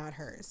that is not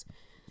hers.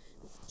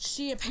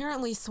 She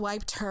apparently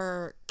swiped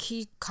her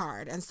key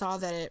card and saw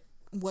that it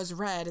was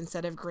red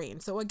instead of green.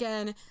 So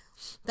again,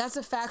 that's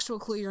a factual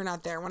clue you're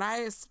not there. When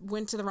I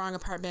went to the wrong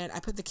apartment, I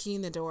put the key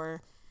in the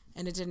door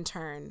and it didn't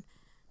turn.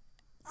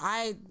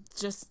 I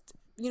just,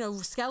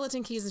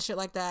 skeleton keys and shit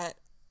like that,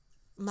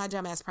 my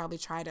dumb ass probably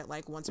tried it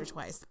like once or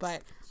twice.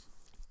 But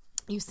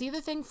you see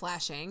the thing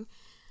flashing.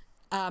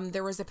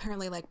 There was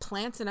apparently like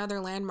plants and other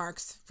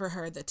landmarks for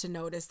her to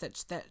notice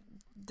that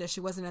she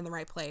wasn't in the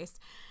right place.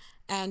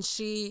 And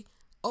she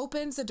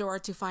opens the door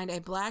to find a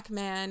black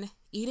man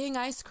eating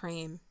ice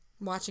cream,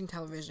 watching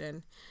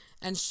television,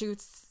 and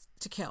shoots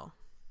to kill.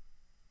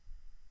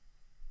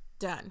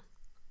 Done.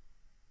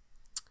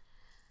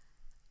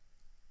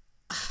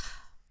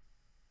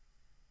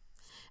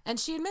 And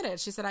she admitted,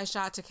 she said, I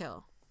shot to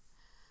kill.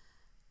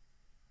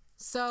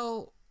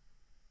 So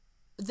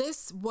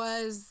this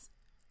was,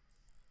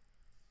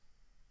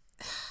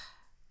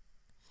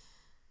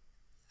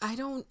 I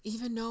don't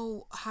even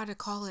know how to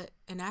call it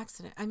an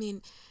accident. I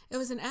mean, it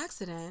was an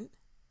accident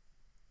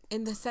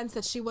in the sense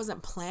that she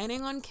wasn't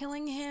planning on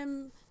killing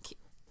him.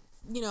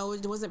 You know,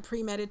 it wasn't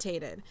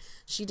premeditated.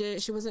 She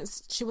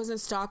wasn't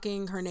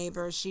stalking her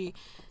neighbors. She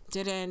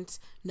didn't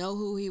know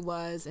who he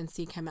was and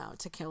seek him out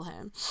to kill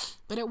him.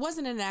 But it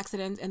wasn't an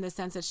accident in the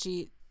sense that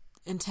she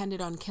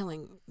intended on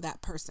killing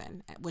that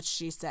person, which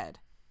she said.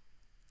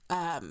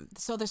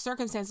 So the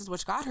circumstances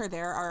which got her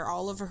there are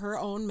all of her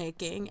own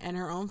making and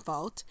her own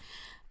fault.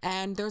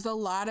 And there's a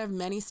lot of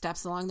many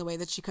steps along the way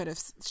that she could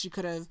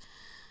have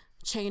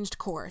changed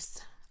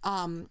course.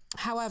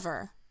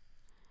 However,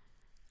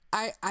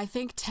 I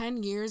think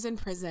 10 years in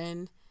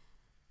prison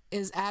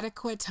is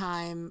adequate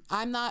time.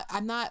 I'm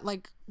not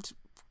like,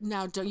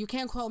 now you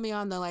can't quote me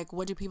on the like,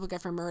 what do people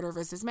get for murder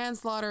versus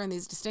manslaughter and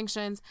these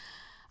distinctions.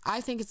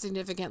 I think it's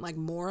significant, like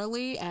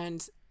morally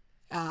and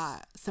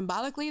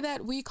symbolically,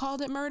 that we called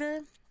it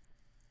murder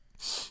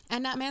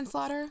and not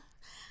manslaughter.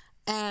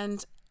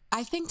 And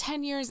I think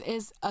 10 years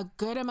is a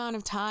good amount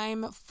of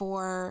time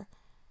for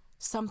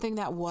something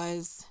that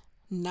was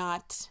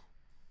not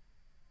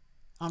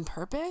on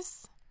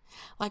purpose.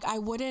 Like I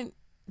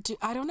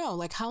don't know,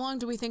 like how long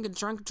do we think a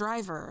drunk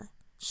driver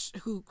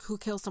who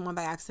kills someone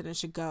by accident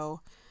should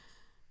go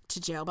to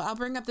jail? But I'll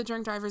bring up the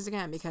drunk drivers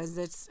again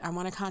because I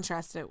want to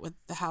contrast it with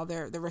how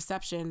the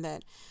reception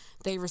that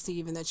they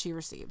receive and that she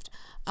received.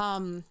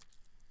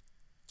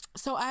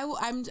 So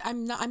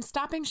I'm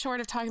stopping short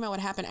of talking about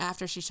what happened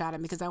after she shot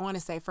him, because I want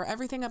to say for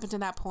everything up until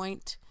that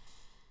point,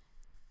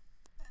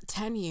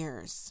 10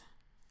 years.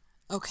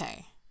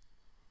 Okay.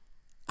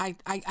 I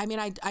mean,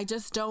 I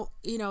just don't,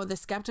 the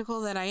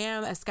skeptical that I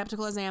am, as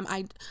skeptical as I am,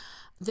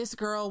 this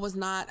girl was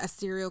not a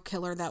serial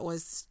killer that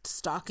was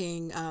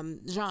stalking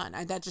Jean.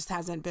 That just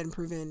hasn't been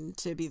proven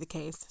to be the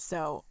case.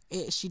 So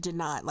she did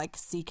not like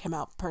seek him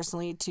out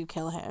personally to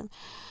kill him.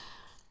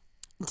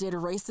 Did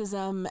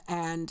racism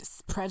and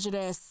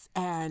prejudice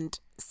and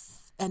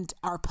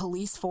our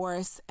police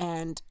force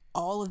and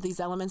all of these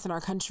elements in our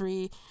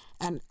country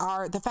and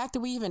the fact that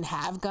we even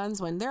have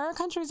guns when there are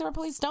countries where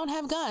police don't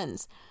have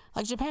guns,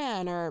 like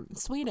Japan or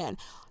Sweden,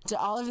 do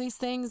all of these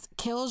things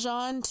kill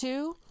Jean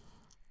too?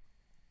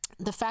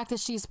 The fact that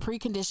she's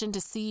preconditioned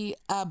to see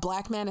a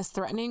black man as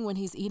threatening when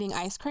he's eating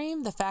ice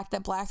cream, the fact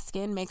that black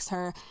skin makes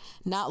her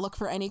not look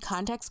for any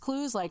context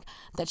clues, like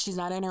that she's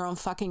not in her own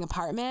fucking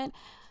apartment.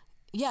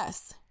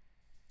 Yes.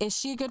 Is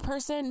she a good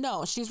person?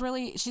 No, she's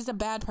a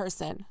bad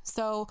person.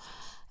 So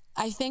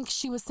I think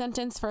she was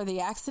sentenced for the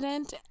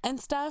accident and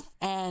stuff,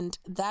 and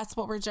that's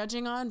what we're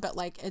judging on. But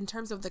like in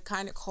terms of the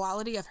kind of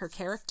quality of her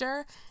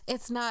character,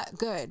 it's not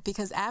good,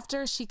 because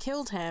after she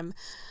killed him,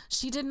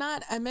 she did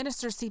not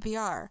administer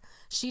CPR.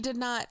 She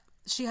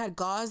had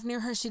gauze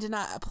near her. She did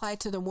not apply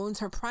to the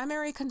wounds. Her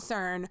primary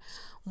concern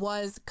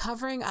was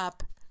covering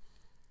up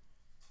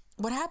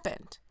what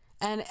happened.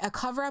 And a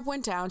cover-up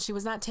went down. She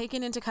was not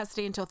taken into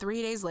custody until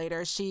 3 days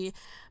later. She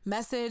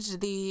messaged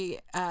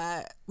the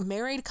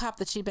married cop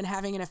that she'd been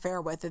having an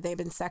affair with, that they'd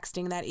been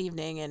sexting that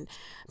evening. And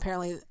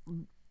apparently,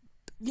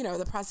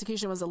 the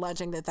prosecution was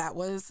alleging that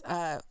was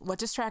what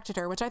distracted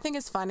her, which I think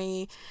is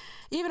funny.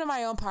 Even in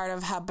my own part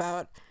of how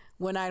about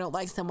when I don't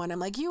like someone, I'm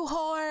like, you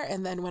whore.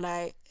 And then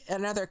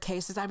in other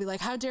cases, I'd be like,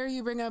 how dare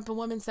you bring up a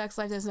woman's sex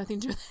life that has nothing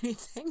to do with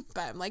anything.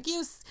 But I'm like,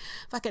 you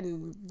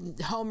fucking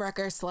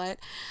homewrecker slut.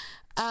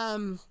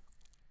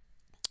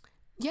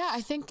 Yeah,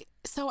 I think,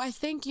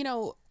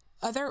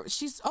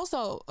 she's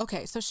also,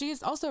 okay, so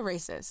she's also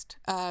racist.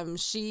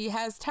 She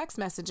has text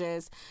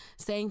messages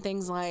saying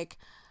things like,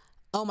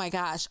 oh my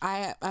gosh,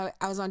 I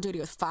was on duty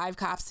with 5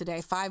 cops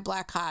today, 5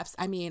 black cops.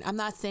 I mean, I'm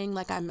not saying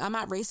like I'm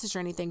not racist or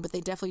anything, but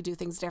they definitely do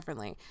things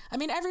differently. I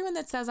mean, everyone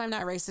that says I'm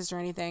not racist or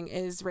anything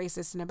is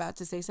racist and about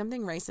to say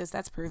something racist.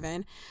 That's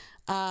proven.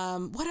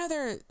 What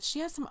other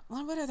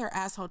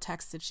asshole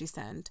texts did she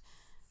send?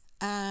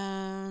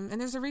 And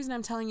there's a reason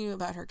I'm telling you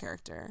about her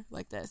character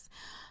like this.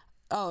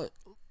 Yeah,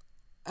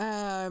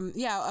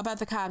 about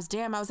the cops.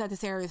 Damn, I was at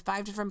this area with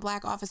 5 different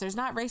black officers.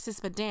 Not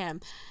racist, but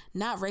damn.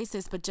 Not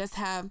racist, but just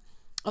have...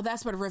 Oh,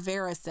 that's what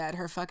Rivera said,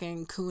 her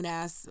fucking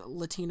coon-ass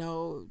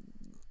Latino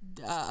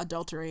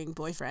adulterating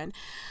boyfriend.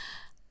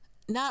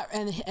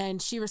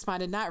 And she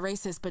responded, not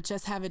racist, but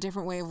just have a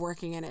different way of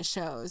working, and it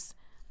shows.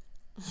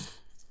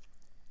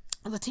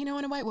 A Latino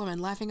and a white woman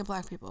laughing at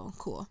black people.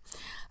 Cool.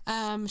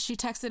 She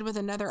texted with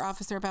another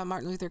officer about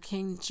Martin Luther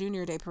King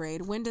Jr. Day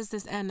Parade. When does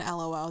this end,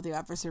 LOL, the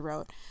officer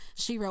wrote.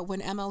 She wrote,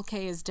 when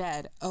MLK is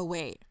dead. Oh,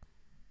 wait.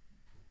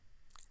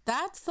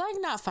 That's, like,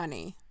 not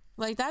funny.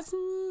 Like,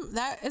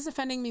 that is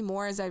offending me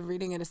more as I'm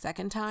reading it a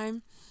second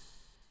time.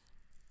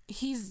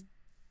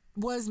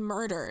 Was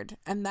murdered,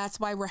 and that's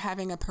why we're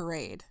having a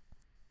parade.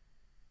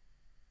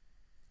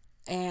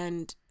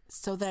 And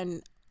so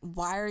then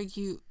why are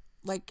you,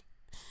 like,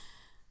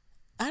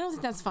 I don't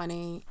think that's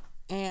funny.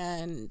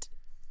 And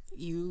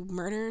you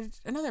murdered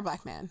another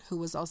black man who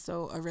was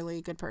also a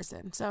really good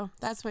person. So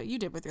that's what you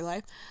did with your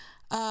life.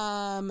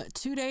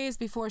 2 days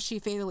before she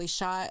fatally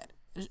shot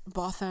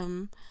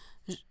Botham,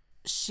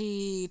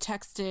 she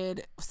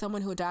texted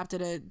someone who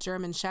adopted a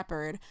German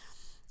Shepherd,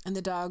 and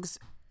the dog's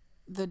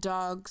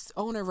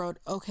owner wrote,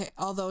 "Okay,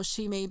 although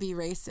she may be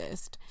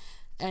racist."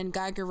 And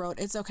Geiger wrote,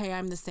 "It's okay,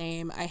 I'm the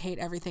same. I hate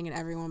everything and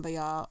everyone but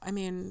y'all." I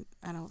mean,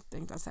 I don't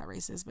think that's that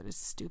racist, but it's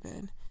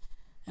stupid.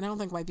 And I don't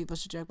think white people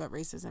should joke about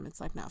racism. It's,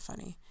 like, not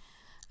funny.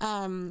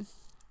 Okay,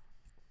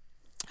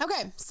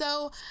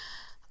 so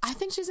I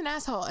think she's an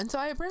asshole. And so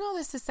I bring all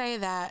this to say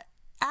that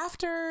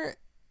after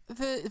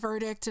the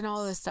verdict and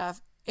all this stuff,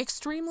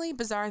 extremely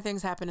bizarre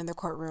things happen in the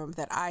courtroom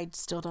that I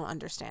still don't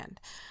understand.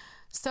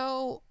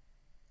 So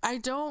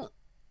let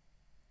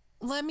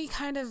me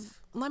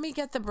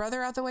get the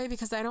brother out the way,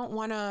 because I don't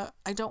want to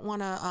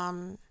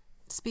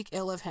speak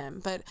ill of him.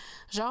 But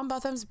Jean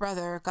Botham's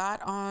brother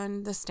got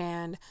on the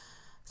stand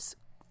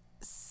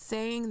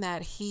saying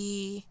that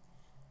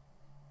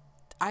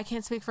I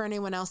can't speak for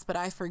anyone else, but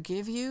I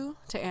forgive you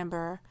to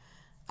Amber.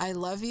 I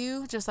love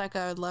you just like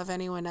I would love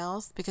anyone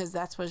else, because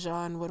that's what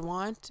Jean would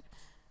want.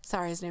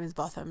 Sorry, his name is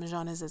Botham.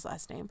 Jean is his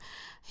last name.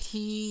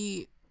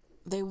 He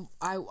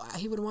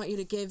would want you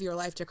to give your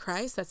life to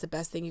Christ. That's the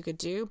best thing you could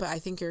do. But I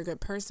think you're a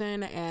good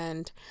person,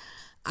 and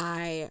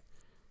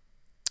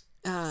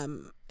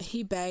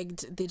he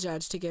begged the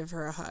judge to give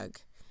her a hug,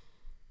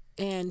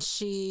 and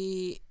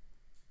she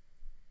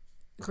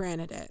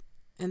granted it,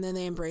 and then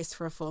they embraced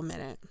for a full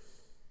minute.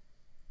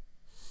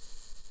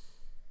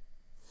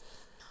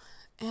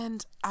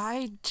 And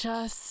I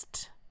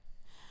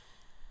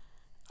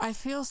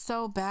feel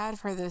so bad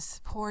for this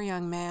poor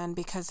young man,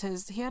 because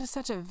he had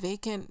such a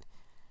vacant,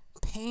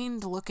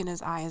 pained look in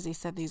his eye as he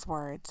said these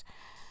words.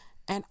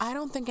 And I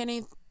don't think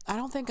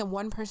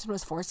one person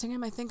was forcing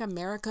him. I think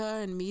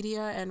America and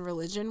media and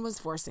religion was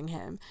forcing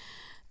him.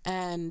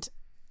 And,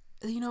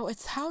 you know,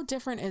 it's how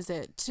different is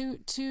it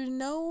to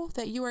know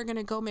that you are going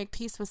to go make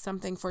peace with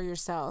something for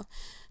yourself,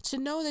 to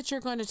know that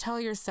you're going to tell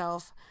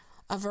yourself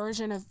a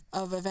version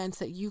of events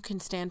that you can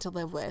stand to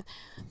live with,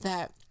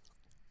 that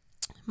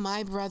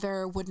my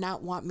brother would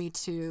not want me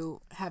to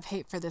have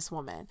hate for this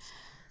woman.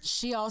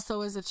 She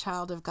also is a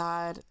child of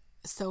God.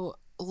 So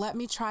let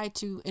me try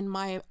to, in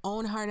my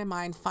own heart and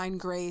mind, find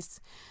grace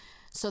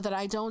so that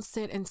I don't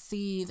sit and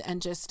seethe and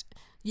just,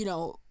 you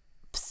know,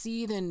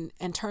 seethe and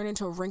turn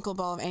into a wrinkle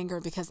ball of anger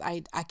because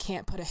I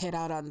can't put a hit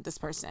out on this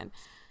person.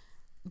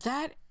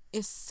 That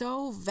is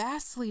so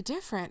vastly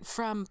different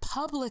from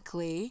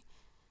publicly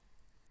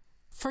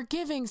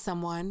forgiving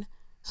someone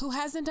who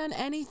hasn't done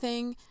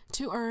anything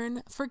to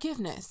earn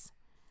forgiveness.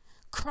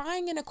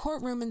 Crying in a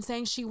courtroom and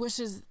saying she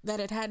wishes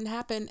that it hadn't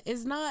happened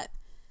is not,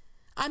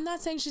 I'm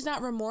not saying she's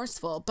not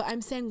remorseful, but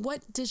I'm saying,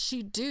 what did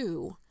she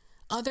do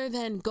other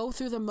than go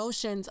through the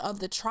motions of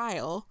the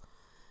trial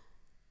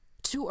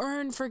to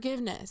earn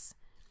forgiveness?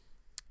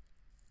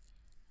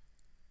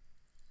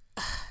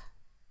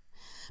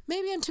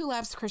 Maybe I'm too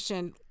lapsed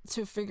Christian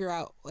to figure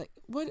out, like,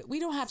 what, we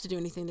don't have to do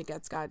anything to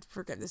get God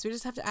forgiveness. We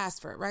just have to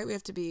ask for it, right? We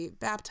have to be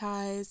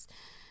baptized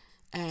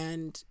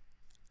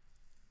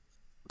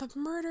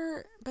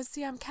but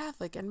see, I'm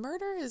Catholic, and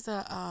murder is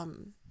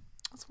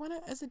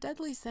it's a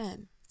deadly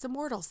sin. It's a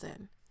mortal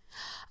sin.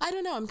 I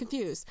don't know. I'm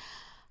confused.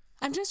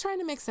 I'm just trying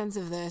to make sense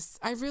of this.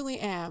 I really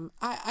am.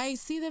 I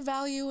see the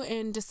value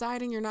in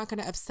deciding you're not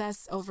going to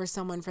obsess over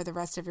someone for the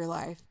rest of your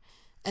life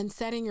and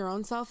setting your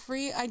own self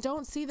free. I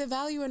don't see the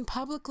value in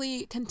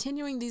publicly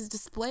continuing these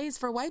displays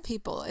for white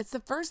people. It's the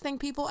first thing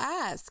people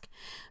ask.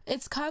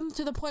 It's come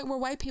to the point where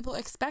white people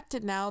expect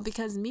it now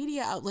because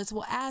media outlets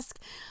will ask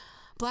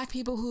Black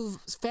people whose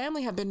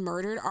family have been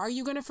murdered, are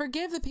you going to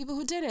forgive the people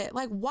who did it?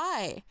 Like,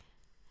 why?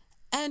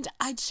 And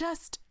I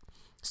just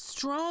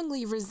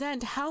strongly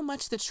resent how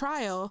much the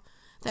trial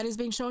that is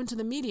being shown to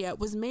the media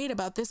was made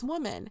about this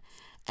woman.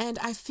 And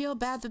I feel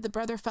bad that the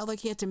brother felt like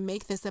he had to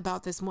make this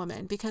about this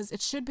woman, because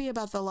it should be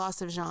about the loss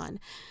of Jean.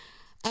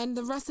 And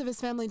the rest of his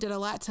family did a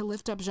lot to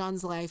lift up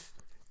Jean's life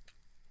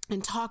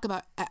and talk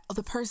about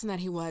the person that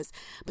he was.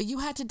 But you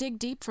had to dig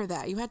deep for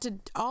that. You had to,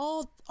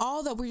 all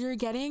that you're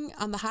getting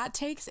on the hot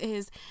takes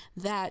is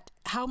that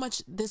how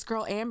much this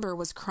girl Amber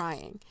was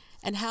crying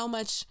and how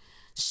much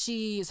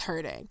she's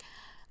hurting.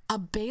 A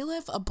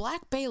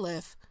black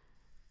bailiff,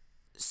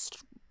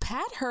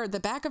 pat her the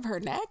back of her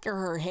neck or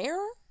her hair.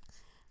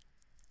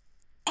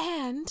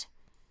 And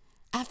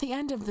at the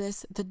end of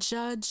this, the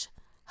judge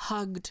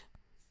hugged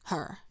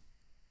her.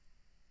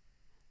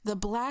 The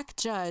black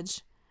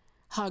judge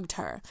hugged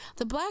her.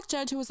 The black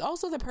judge, who was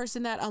also the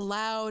person that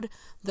allowed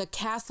the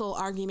castle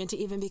argument to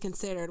even be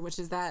considered, which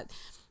is that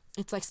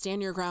it's like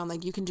stand your ground,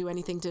 like you can do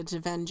anything to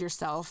defend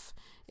yourself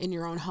in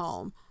your own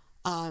home.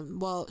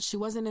 Well, she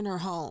wasn't in her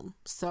home,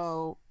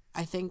 so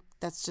I think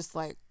that's just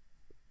like,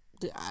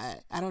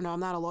 I don't know. I'm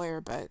not a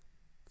lawyer, but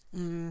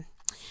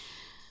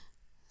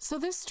so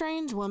this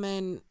strange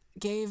woman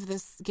gave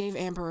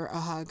Amber a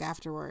hug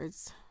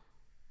afterwards.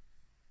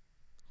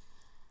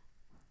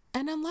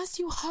 And unless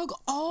you hug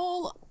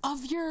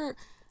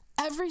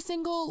every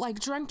single like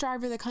drunk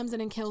driver that comes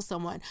in and kills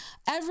someone,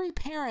 every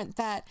parent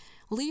that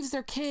leaves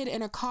their kid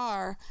in a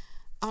car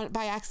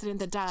by accident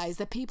that dies,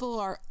 that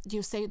people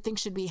think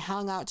should be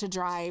hung out to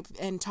dry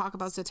and talk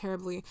about so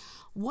terribly,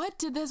 what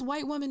did this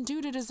white woman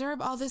do to deserve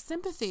all this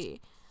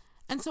sympathy?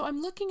 And so I'm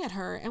looking at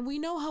her, and we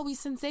know how we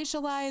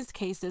sensationalize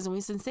cases and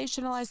we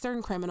sensationalize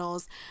certain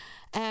criminals,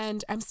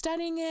 and I'm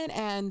studying it,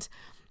 and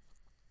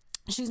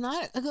she's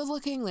not a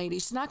good-looking lady.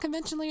 She's not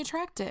conventionally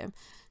attractive.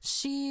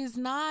 She's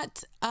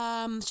not,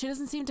 she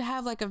doesn't seem to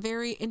have like a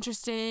very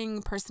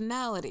interesting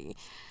personality.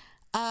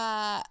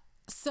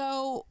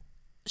 So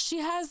she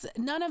has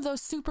none of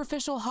those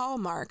superficial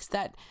hallmarks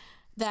that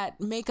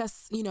make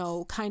us,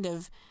 kind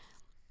of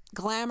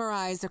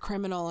glamorize a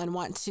criminal and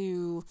want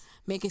to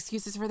make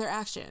excuses for their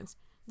actions.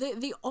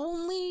 The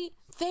only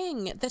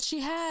thing that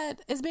she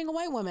had is being a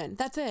white woman.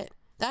 That's it.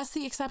 That's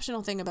the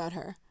exceptional thing about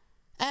her.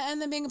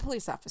 And then being a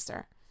police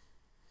officer.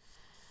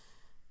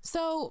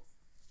 So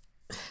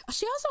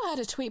she also had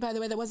a tweet, by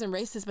the way, that wasn't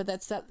racist, but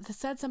that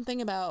said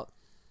something about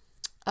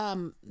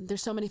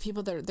there's so many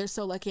people that they're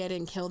so lucky I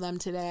didn't kill them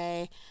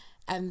today.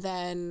 And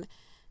then,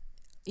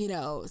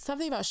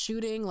 something about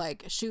shooting,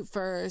 like shoot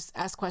first,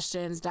 ask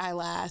questions, die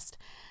last.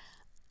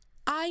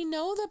 I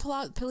know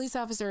that police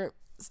officers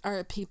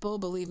are people,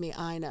 believe me,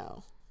 I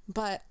know.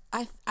 But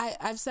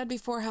I've said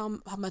before how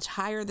much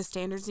higher the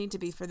standards need to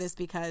be for this,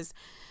 because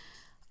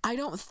I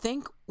don't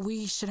think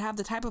we should have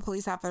the type of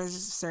police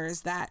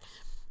officers that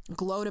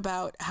gloat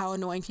about how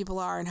annoying people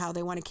are and how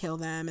they want to kill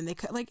them. And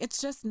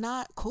it's just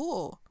not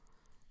cool.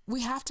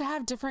 We have to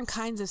have different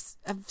kinds of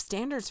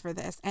standards for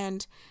this.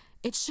 And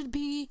it should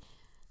be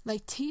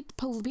like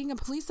being a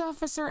police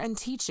officer and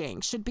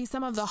teaching should be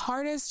some of the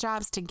hardest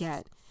jobs to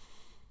get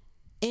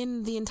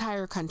in the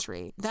entire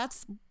country.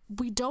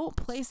 We don't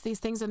place these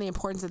things on the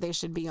importance that they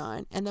should be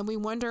on. And then we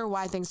wonder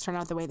why things turn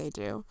out the way they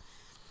do.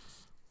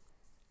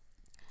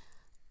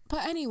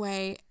 But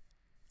anyway,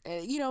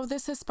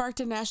 this has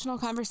sparked a national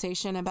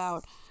conversation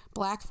about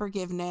Black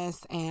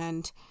forgiveness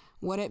and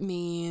what it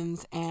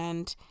means.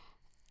 And,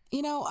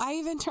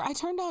 I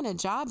turned down a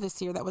job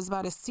this year that was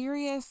about a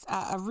serious,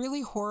 a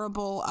really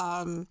horrible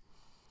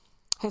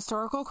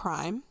historical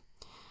crime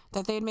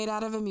that they had made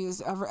out of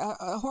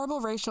a horrible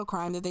racial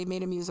crime that they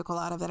made a musical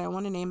out of that I don't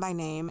want to name by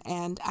name.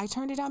 And I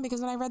turned it down because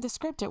when I read the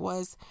script, it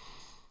was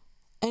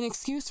an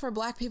excuse for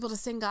Black people to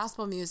sing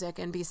gospel music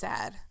and be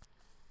sad.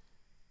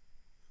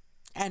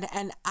 And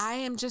I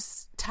am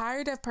just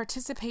tired of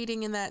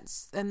participating in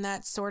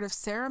that sort of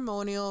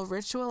ceremonial,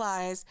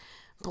 ritualized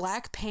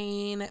Black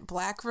pain,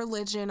 Black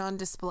religion on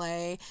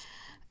display,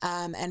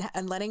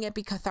 and letting it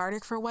be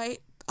cathartic for white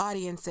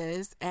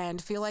audiences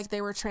and feel like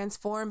they were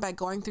transformed by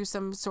going through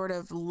some sort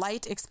of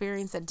light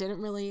experience that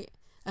didn't really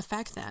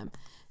affect them.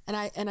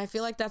 And I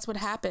feel like that's what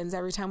happens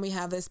every time we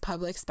have this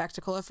public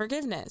spectacle of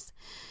forgiveness.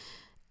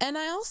 And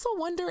I also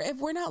wonder if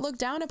we're not looked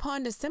down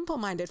upon as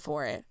simple-minded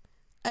for it,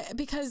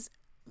 because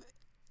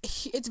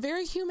it's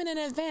very human and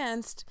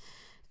advanced.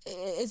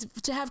 It's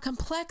to have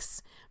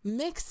complex,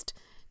 mixed,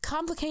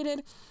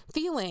 complicated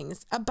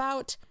feelings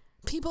about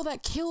people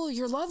that kill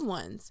your loved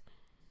ones.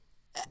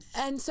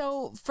 And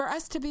so for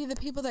us to be the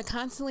people that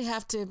constantly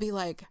have to be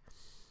like,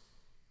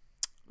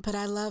 but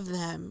I love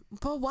them.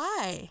 But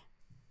why?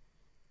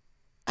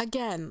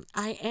 Again,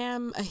 I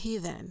am a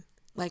heathen.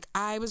 Like,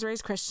 I was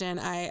raised Christian.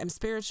 I am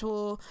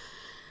spiritual.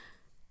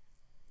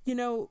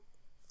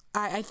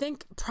 I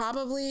think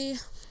probably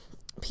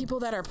people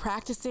that are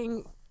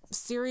practicing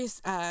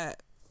serious,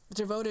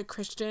 devoted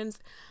Christians,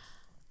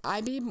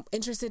 I'd be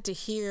interested to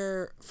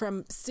hear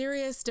from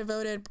serious,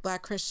 devoted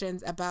Black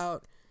Christians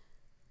about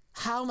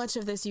how much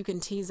of this you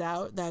can tease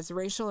out that's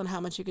racial and how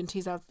much you can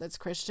tease out that's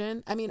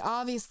Christian. I mean,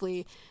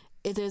 obviously,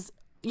 it is,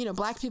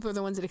 Black people are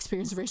the ones that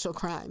experience racial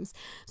crimes.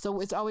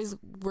 So it's always,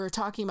 we're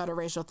talking about a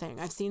racial thing.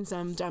 I've seen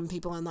some dumb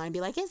people online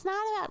be like, it's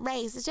not about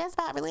race, it's just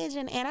about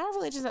religion. And our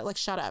religion's like,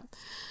 shut up.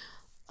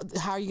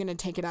 How are you going to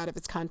take it out of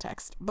its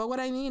context? But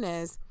what I mean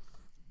is,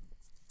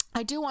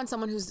 I do want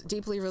someone who's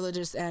deeply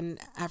religious and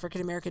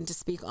African-American to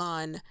speak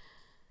on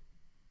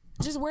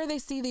just where they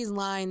see these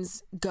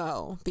lines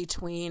go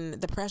between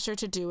the pressure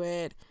to do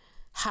it,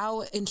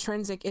 how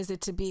intrinsic is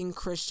it to being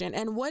Christian,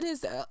 and what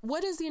is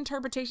the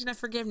interpretation of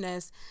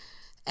forgiveness,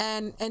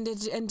 and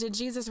did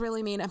Jesus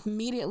really mean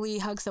immediately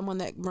hug someone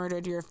that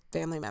murdered your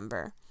family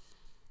member?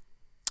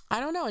 I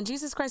don't know. In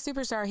Jesus Christ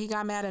Superstar, he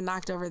got mad and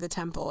knocked over the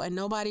temple, and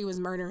nobody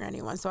was murdering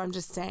anyone. So I'm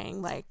just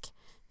saying, like,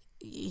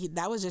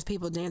 that was just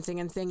people dancing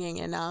and singing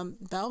in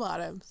bell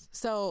bottoms.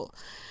 So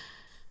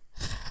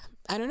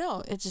I don't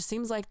know. It just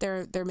seems like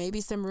there may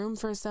be some room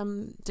for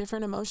some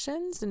different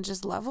emotions and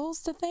just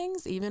levels to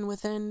things, even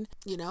within,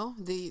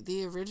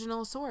 the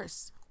original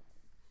source,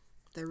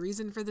 the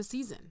reason for the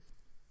season.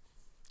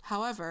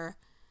 However,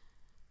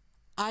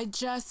 I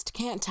just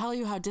can't tell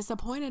you how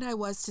disappointed I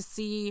was to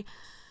see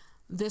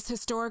this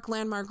historic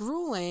landmark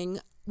ruling,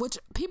 which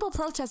people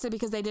protested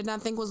because they did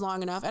not think was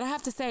long enough. And I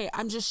have to say,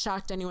 I'm just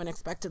shocked anyone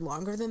expected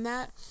longer than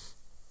that.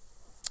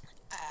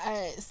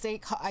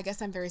 I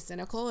guess I'm very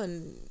cynical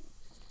and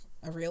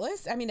a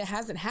realist. I mean, it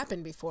hasn't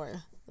happened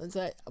before.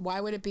 Why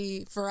would it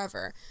be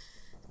forever?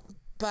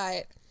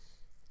 But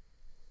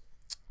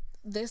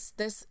this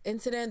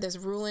incident, this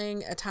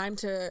ruling, a time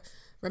to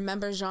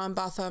remember Jean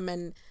Botham,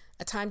 and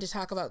a time to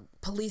talk about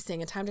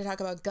policing, a time to talk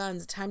about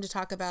guns, a time to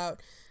talk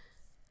about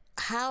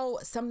how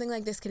something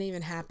like this can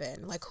even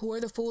happen. Like, who are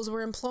the fools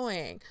we're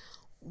employing?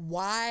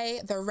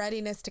 Why the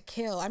readiness to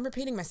kill? I'm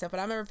repeating myself,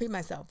 but I'm going to repeat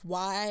myself.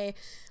 Why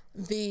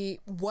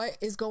what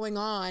is going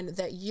on,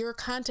 that your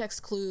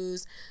context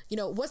clues,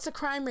 what's the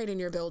crime rate in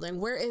your building?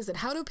 Where is it?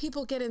 How do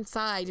people get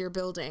inside your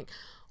building?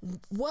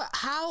 What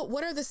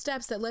are the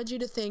steps that led you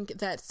to think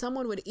that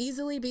someone would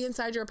easily be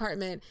inside your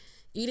apartment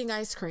eating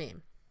ice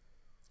cream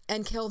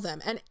and kill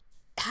them? And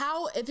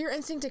how, if your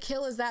instinct to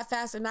kill is that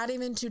fast and not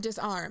even to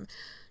disarm,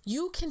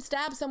 you can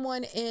stab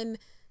someone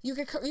you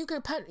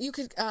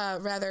could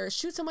rather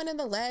shoot someone in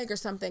the leg or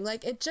something.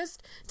 Like, it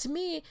just, to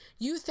me,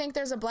 you think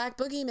there's a black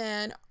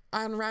boogeyman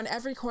around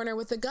every corner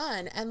with a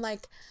gun. And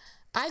like,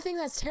 I think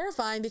that's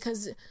terrifying,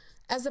 because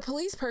as a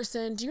police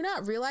person, do you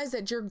not realize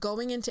that you're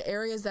going into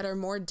areas that are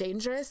more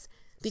dangerous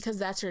because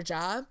that's your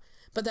job,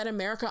 but that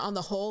America on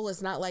the whole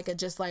is not like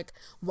just like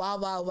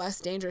wild, wild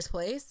west dangerous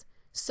place?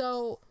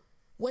 So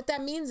what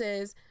that means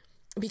is,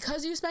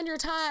 because you spend your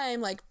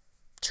time like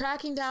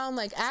tracking down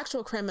like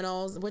actual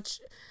criminals, which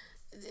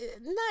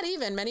not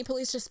even many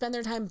police just spend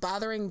their time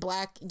bothering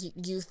black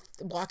youth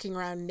walking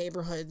around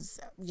neighborhoods,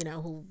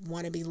 who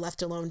want to be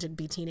left alone to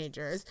be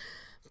teenagers.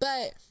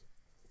 But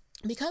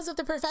because of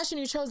the profession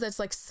you chose, that's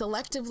like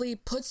selectively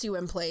puts you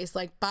in place,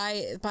 like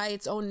by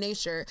its own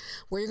nature,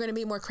 where you're going to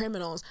meet more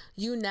criminals,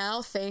 you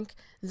now think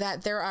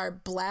that there are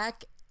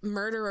black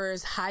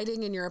murderers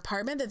hiding in your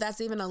apartment,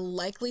 that's even a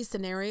likely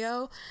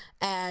scenario,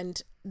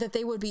 and that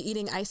they would be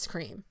eating ice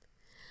cream.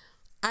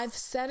 I've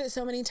said it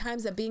so many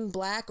times that being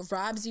black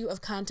robs you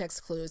of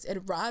context clues.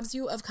 It robs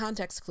you of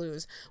context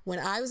clues. When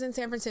I was in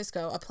San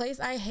Francisco, a place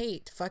I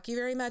hate, fuck you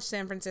very much,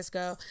 San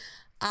Francisco,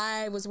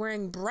 I was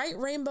wearing bright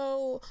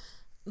rainbow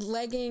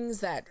leggings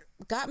that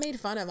got made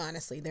fun of,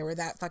 honestly. They were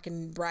that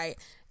fucking bright,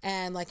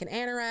 and like an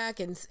anorak,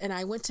 and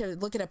I went to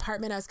look at an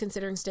apartment I was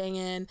considering staying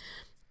in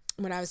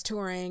when I was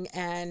touring,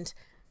 and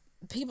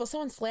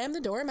someone slammed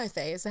the door in my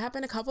face. It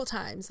happened a couple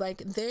times. Like,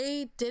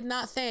 they did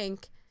not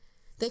think,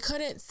 they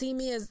couldn't see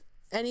me as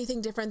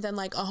anything different than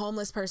like a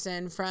homeless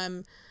person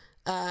from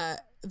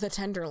the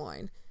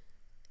Tenderloin,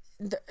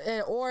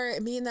 or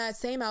me in that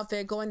same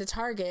outfit going to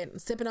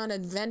Target sipping on a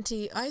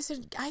venti. I used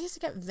to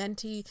get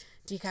venti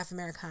decaf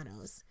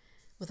Americanos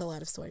with a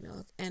lot of soy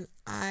milk, and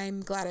I'm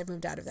glad I've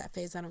moved out of that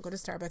phase. I don't go to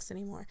Starbucks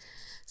anymore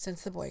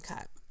since the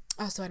boycott.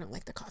 Also, I don't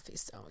like the coffee,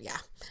 so yeah.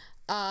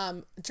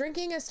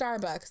 Drinking at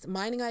Starbucks,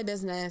 minding my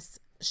business,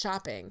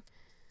 shopping,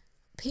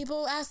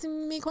 people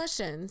asking me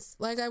questions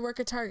like I work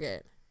at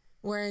Target,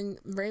 wearing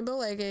rainbow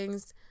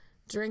leggings,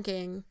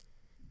 drinking,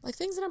 like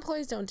things that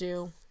employees don't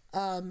do.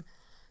 And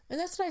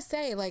that's what I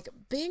say, like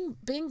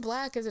being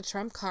black is a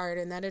trump card,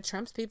 and that it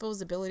trumps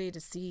people's ability to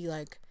see,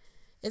 like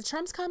it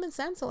trumps common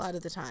sense a lot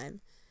of the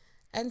time.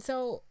 And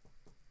so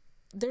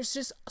there's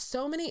just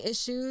so many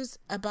issues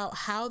about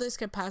how this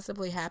could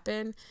possibly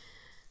happen,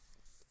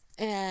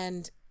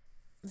 and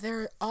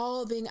they're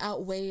all being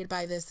outweighed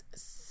by this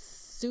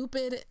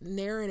stupid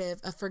narrative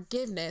of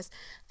forgiveness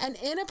and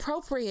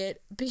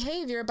inappropriate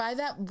behavior by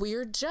that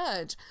weird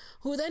judge,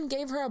 who then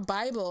gave her a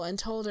Bible and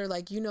told her,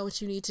 like, you know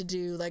what you need to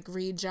do, like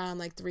read John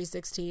like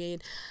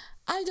 3:16.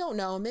 I don't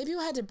know, maybe you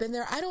had to been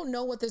there. I don't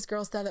know what this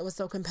girl said that was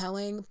so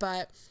compelling,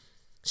 but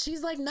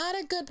she's like not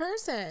a good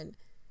person.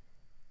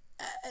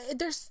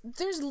 There's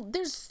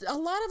a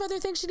lot of other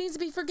things she needs to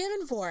be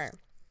forgiven for.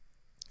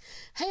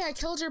 Hey, I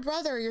killed your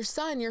brother, your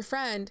son, your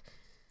friend,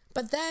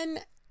 but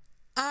then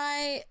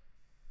I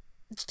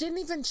didn't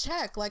even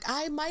check. Like,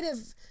 I might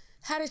have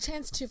had a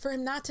chance for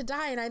him not to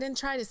die, and I didn't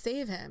try to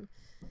save him.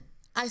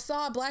 I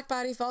saw a black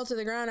body fall to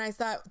the ground. I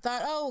thought,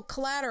 oh,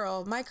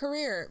 collateral, my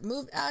career,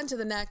 moved on to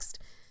the next.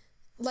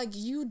 Like,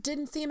 you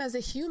didn't see him as a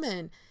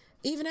human,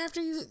 even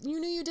after you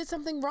knew you did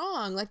something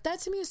wrong. Like, that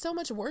to me is so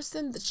much worse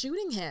than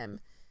shooting him.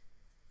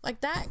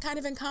 Like, that kind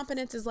of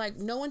incompetence is like,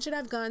 no one should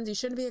have guns. You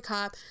shouldn't be a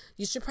cop.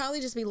 You should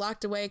probably just be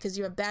locked away because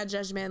you have bad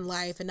judgment in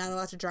life and not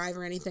allowed to drive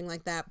or anything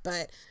like that.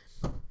 But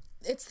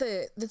it's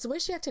the way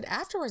she acted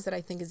afterwards that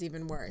I think is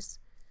even worse.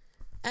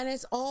 And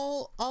it's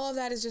all of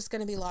that is just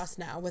going to be lost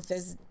now with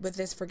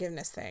this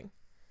forgiveness thing.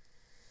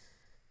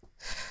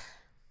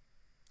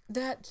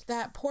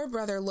 That poor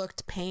brother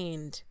looked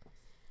pained.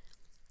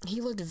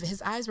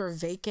 His eyes were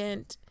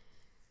vacant.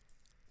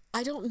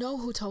 I don't know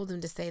who told him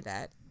to say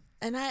that.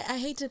 And I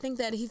hate to think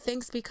that he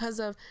thinks because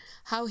of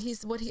how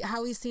he's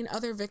seen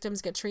other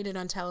victims get treated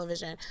on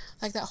television.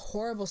 Like that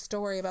horrible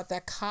story about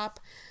that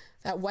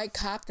white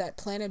cop that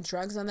planted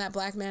drugs on that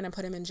black man and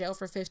put him in jail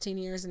for 15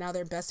 years, and now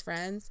they're best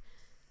friends.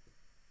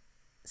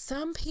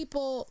 Some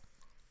people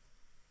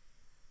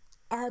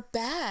are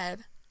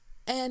bad,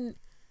 and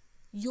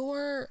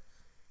your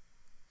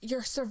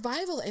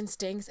survival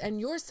instincts and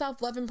your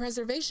self-love and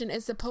preservation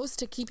is supposed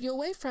to keep you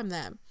away from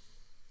them.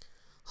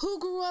 Who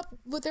grew up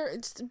with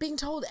being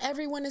told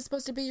everyone is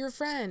supposed to be your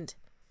friend?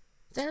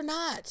 They're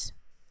not.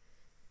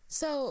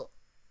 So,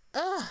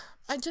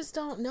 I just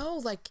don't know.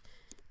 Like,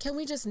 can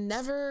we just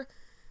never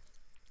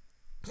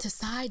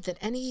decide that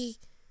any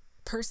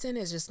person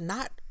is just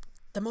not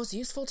the most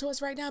useful to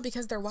us right now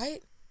because they're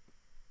white?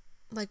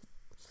 Like,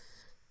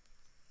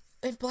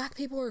 if black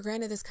people were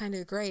granted this kind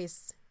of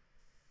grace,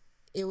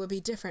 it would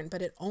be different,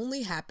 but it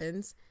only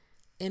happens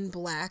in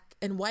black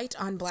and white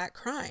on black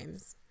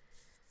crimes.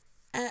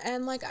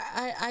 And like,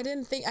 I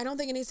don't think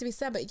it needs to be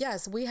said, but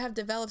yes, we have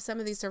developed some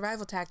of these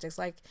survival tactics,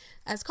 like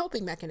as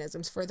coping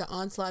mechanisms for the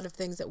onslaught of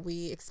things that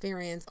we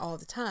experience all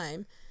the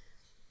time.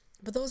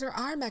 But those are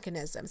our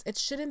mechanisms. It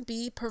shouldn't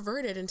be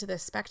perverted into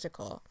this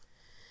spectacle.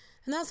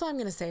 And that's all I'm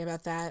going to say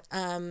about that.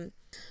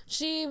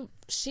 She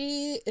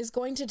is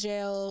going to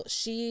jail.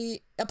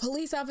 A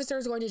police officer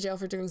is going to jail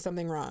for doing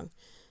something wrong.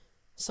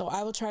 So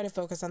I will try to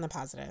focus on the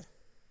positive.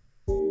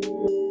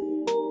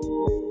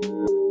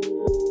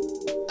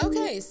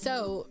 Okay,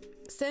 so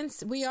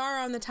since we are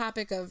on the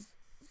topic of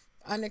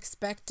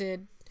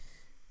unexpected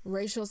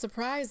racial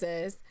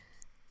surprises,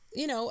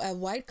 you know, a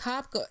white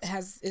cop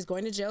is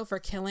going to jail for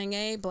killing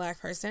a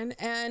black person,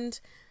 and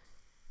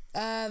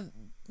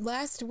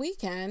last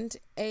weekend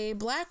a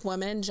black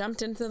woman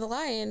jumped into the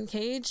lion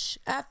cage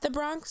at the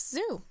Bronx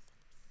Zoo.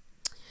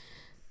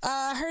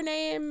 Her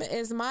name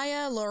is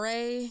Maya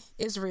Lorraine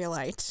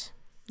Israelite.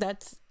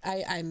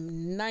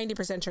 I'm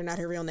 90% sure not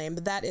her real name,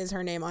 but that is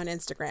her name on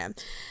Instagram.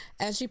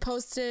 And she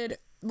posted,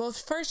 well,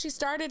 first she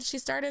started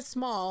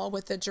small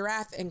with the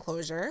giraffe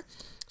enclosure.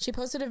 She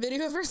posted a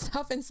video of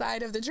herself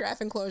inside of the giraffe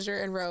enclosure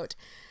and wrote,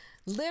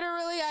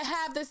 "Literally, I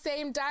have the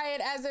same diet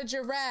as a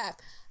giraffe.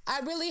 I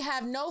really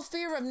have no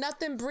fear of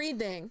nothing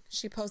breathing,"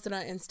 she posted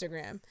on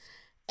Instagram.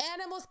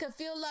 "Animals can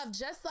feel love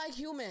just like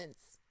humans."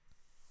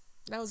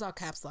 That was all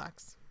caps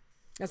locks.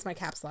 That's my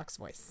caps locks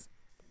voice.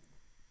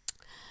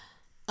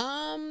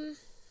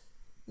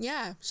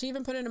 Yeah, she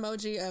even put an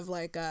emoji of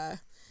like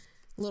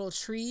little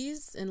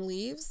trees and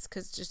leaves,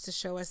 because just to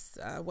show us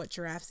what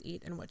giraffes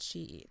eat and what she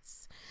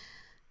eats.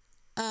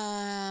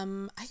 I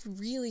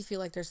really feel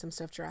like there's some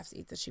stuff giraffes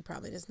eat that she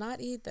probably does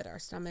not eat, that our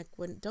stomach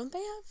wouldn't. Don't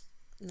they have?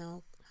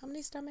 No. How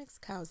many stomachs?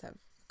 Cows have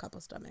a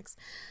couple stomachs.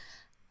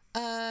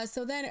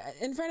 So then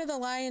in front of the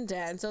lion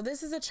den. So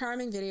this is a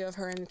charming video of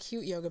her in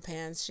cute yoga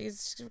pants.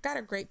 She's got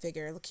a great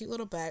figure, a cute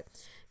little butt,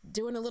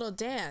 doing a little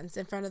dance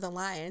in front of the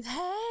lions.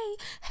 Hey,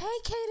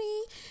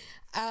 kitty.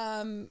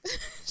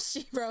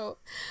 She wrote,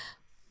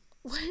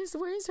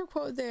 where's her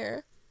quote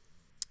there?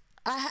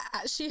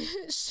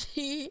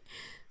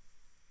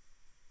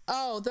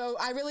 Though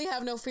I really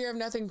have no fear of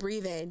nothing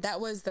breathing. That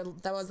was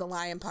the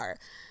lion part.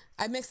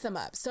 I mixed them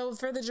up. So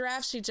for the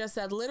giraffe, she just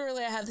said,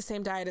 "Literally, I have the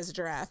same diet as a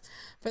giraffe."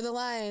 For the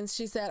lions,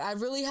 she said, "I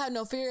really have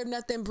no fear of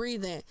nothing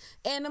breathing.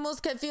 Animals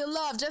can feel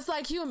love just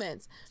like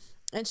humans."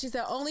 And she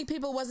said, "Only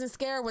people wasn't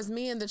scared was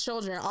me and the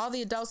children. All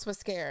the adults were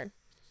scared."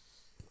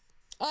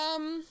 I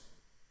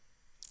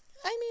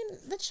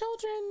mean, the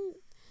children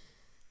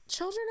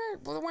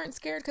weren't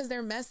scared because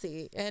they're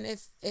messy. And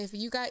if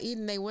you got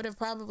eaten, they would have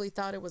probably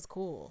thought it was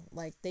cool.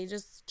 Like,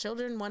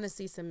 children want to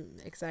see some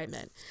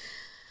excitement.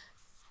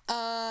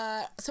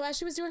 So as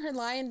she was doing her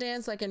lion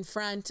dance, like in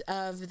front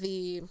of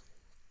the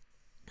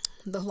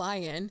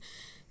lion,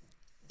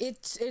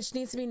 it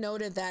needs to be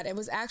noted that it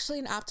was actually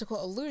an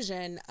optical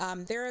illusion.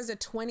 There is a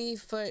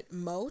 20-foot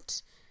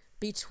moat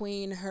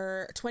between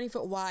her,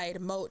 20-foot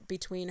wide moat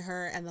between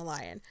her and the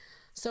lion.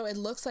 So it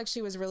looks like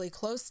she was really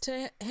close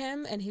to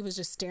him and he was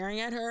just staring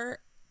at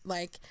her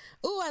like,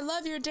 "Ooh, I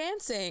love your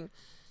dancing."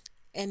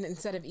 And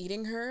instead of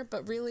eating her,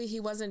 but really he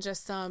wasn't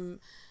just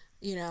some,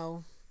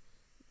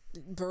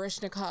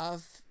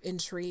 Baryshnikov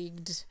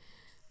intrigued,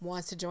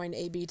 wants to join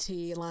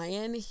ABT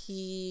lion.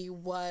 He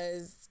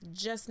was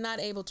just not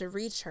able to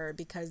reach her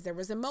because there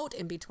was a moat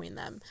in between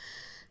them.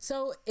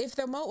 So if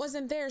the moat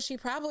wasn't there, she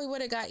probably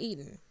would have got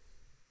eaten.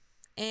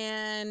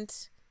 And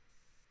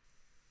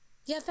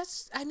yeah,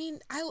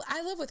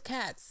 I live with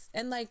cats,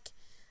 and like,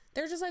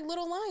 they're just like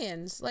little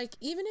lions. Like,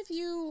 even if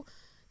it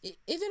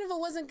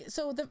wasn't,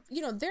 so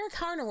they're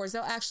carnivores,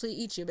 they'll actually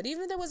eat you. But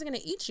even if they wasn't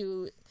going to eat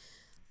you,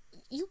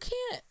 you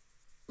can't,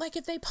 like,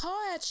 if they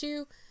paw at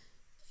you,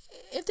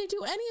 if they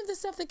do any of the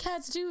stuff that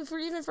cats do for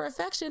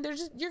affection,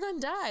 you're going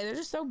to die. They're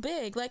just so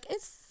big. Like,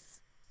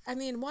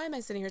 why am I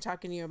sitting here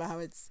talking to you about how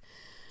it's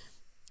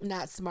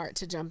not smart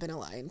to jump in a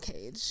lion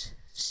cage?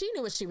 She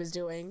knew what she was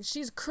doing.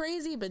 She's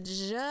crazy, but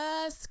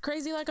just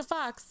crazy like a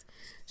fox.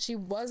 She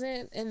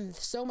wasn't in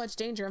so much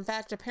danger. In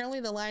fact, apparently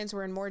the lions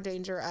were in more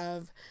danger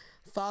of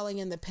falling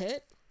in the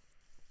pit,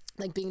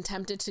 like being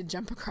tempted to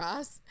jump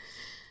across.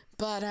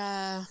 But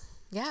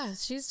yeah,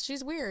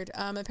 she's weird.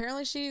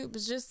 Apparently she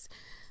was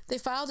they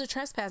filed a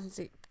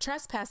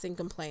trespassing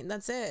complaint.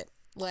 That's it.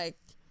 Like,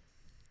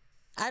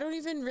 I don't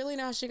even really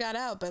know how she got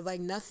out, but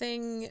like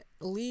nothing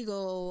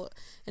legal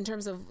in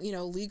terms of,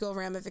 legal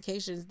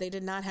ramifications, they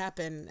did not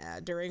happen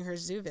during her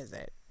zoo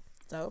visit.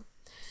 So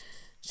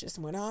she just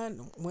went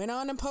on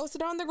and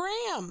posted on the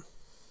gram.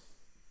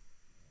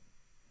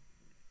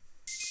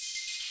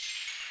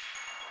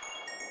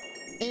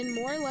 In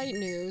more light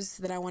news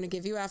that I want to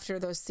give you after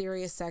those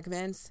serious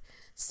segments,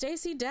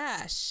 Stacey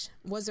Dash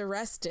was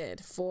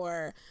arrested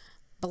for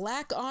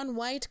black on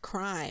white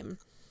crime.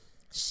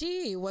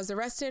 She was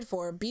arrested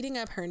for beating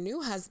up her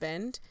new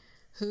husband,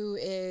 who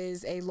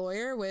is a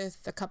lawyer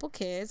with a couple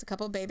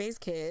babies'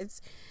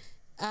 kids.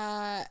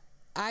 I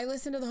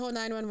listened to the whole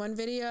 911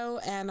 video,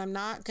 and I'm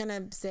not going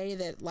to say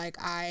that, like,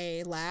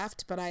 I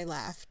laughed, but I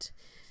laughed.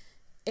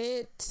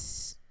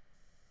 It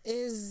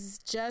is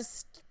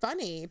just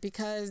funny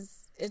because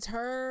it's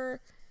her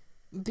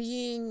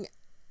being,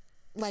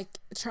 like,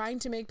 trying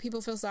to make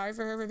people feel sorry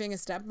for her for being a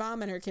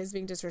stepmom and her kids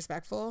being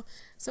disrespectful.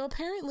 So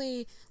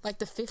apparently, like,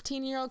 the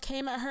 15-year-old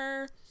came at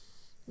her,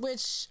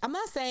 which I'm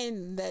not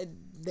saying that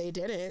they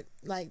did it.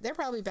 Like, they're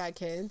probably bad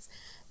kids.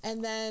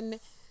 And then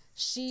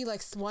she,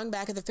 like, swung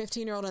back at the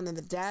 15-year-old, and then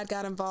the dad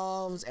got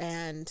involved,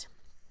 and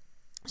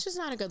it's just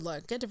not a good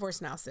look. Get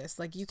divorced now, sis.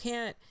 Like, you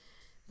can't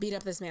beat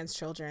up this man's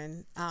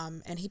children,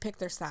 and he picked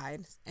their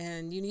side,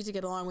 and you need to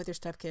get along with your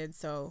stepkids,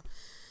 so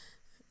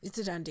it's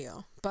a done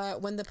deal.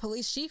 But when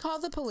she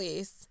called the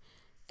police,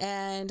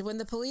 and when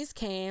the police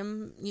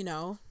came,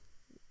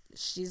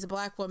 she's a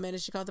black woman,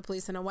 and she called the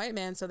police on a white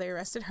man, so they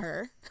arrested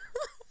her.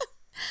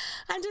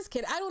 I'm just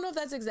kidding. I don't know if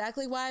that's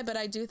exactly why, but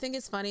I do think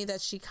it's funny that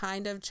she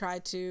kind of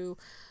tried to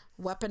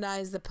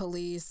weaponize the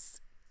police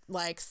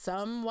like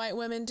some white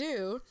women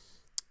do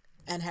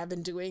and have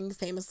been doing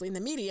famously in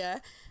the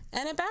media,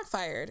 and it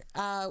backfired.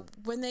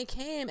 When they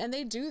came, and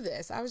they do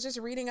this, I was just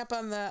reading up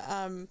on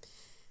the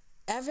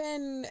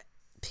Evan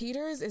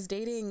Peters is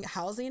dating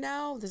Halsey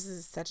now. This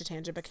is such a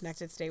tangent, but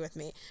connected. Stay with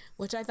me.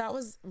 Which I thought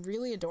was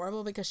really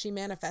adorable because she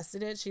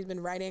manifested it. She's been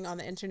writing on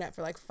the internet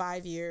for like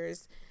 5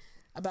 years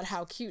about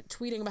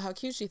tweeting about how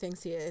cute she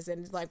thinks he is,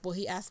 and like, will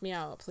he ask me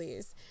out,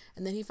 please?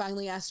 And then he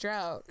finally asked her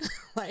out,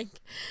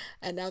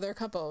 and now they're a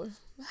couple.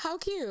 How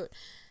cute.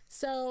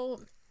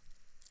 So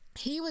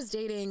he was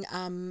dating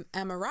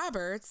Emma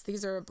Roberts.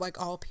 These are like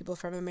all people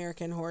from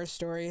American Horror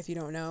Story, if you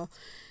don't know.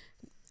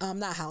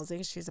 Not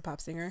Halsey, she's a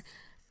pop singer.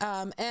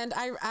 And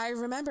I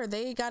remember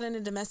they got in a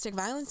domestic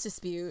violence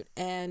dispute,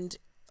 and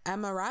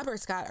Emma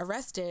Roberts got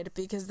arrested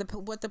because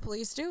what the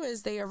police do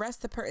is they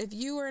arrest if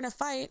you were in a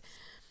fight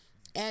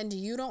and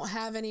you don't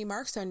have any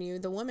marks on you,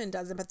 the woman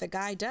doesn't, but the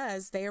guy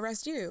does, they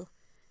arrest you.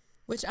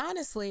 Which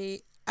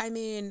honestly, I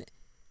mean,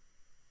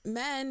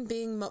 men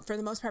being for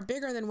the most part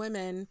bigger than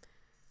women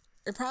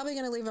are probably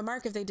going to leave a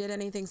mark if they did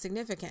anything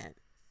significant,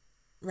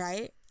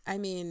 right? I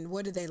mean,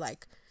 what did they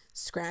like?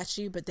 Scratch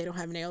you, but they don't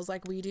have nails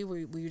like we do.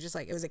 We just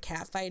like, it was a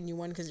cat fight and you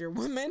won because you're a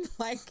woman.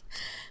 Like,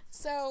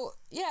 so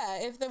yeah,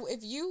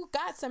 if you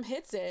got some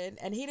hits in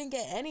and he didn't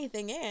get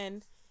anything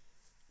in,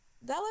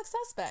 that looks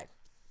suspect.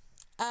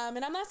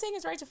 And I'm not saying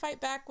it's right to fight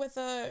back with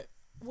a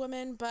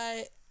woman,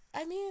 but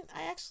I mean,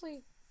 I'll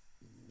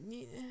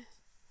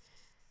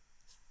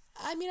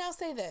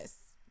say this.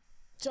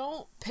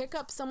 Don't pick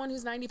up someone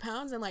who's 90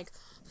 pounds and like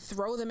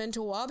throw them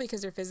into a wall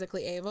because they're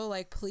physically able.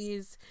 Like,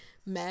 please,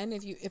 men,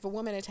 if a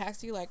woman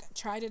attacks you, like,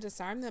 try to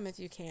disarm them if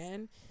you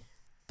can.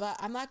 But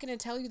I'm not going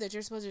to tell you that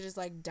you're supposed to just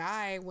like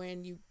die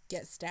when you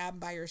get stabbed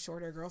by your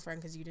shorter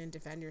girlfriend because you didn't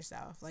defend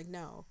yourself. Like,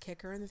 no,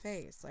 kick her in the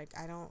face. Like,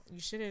 you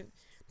shouldn't.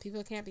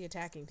 People can't be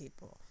attacking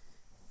people.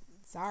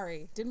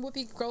 Sorry. Didn't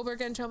Whoopi Goldberg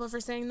get in trouble for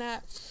saying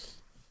that?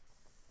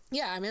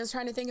 Yeah, I mean, I was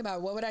trying to think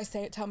about what would I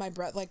tell my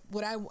brother, like,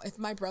 if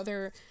my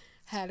brother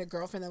had a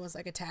girlfriend that was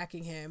like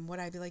attacking him, would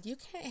I be like, you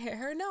can't hit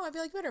her? No, I'd be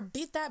like, you better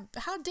beat that.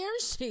 How dare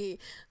she?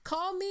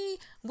 Call me.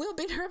 We'll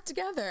beat her up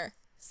together.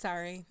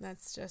 Sorry.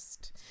 That's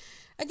just,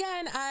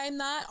 again, I'm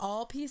not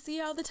all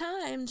PC all the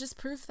time. Just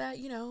proof that,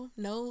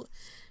 no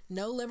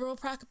liberal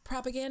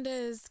propaganda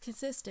is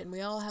consistent.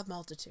 We all have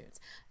multitudes.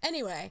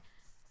 Anyway,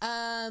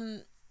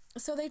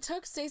 so they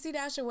took Stacey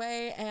Dash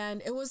away,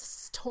 and it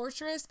was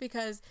torturous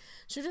because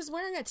she was just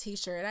wearing a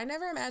t-shirt. I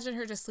never imagined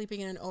her just sleeping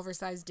in an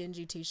oversized,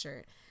 dingy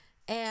t-shirt.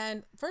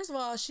 And first of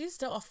all, she's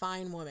still a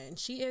fine woman.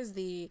 She is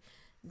the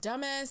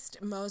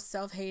dumbest, most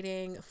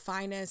self-hating,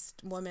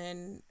 finest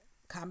woman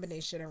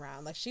combination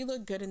around. Like, she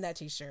looked good in that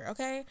t-shirt,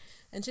 okay?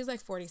 And she's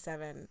like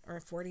 47 or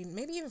 40,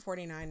 maybe even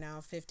 49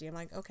 now, 50. I'm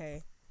like,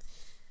 okay,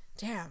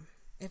 damn.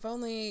 If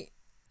only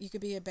you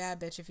could be a bad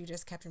bitch if you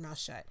just kept your mouth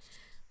shut.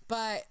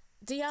 But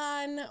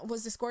Dionne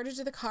was escorted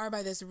to the car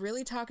by this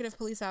really talkative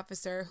police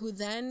officer who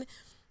then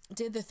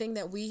did the thing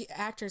that we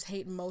actors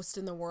hate most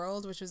in the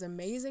world, which was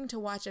amazing to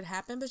watch it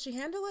happen, but she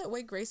handled it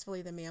way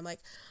gracefully than me. I'm like,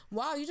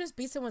 wow, you just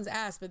beat someone's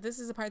ass, but this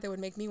is the part that would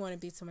make me want to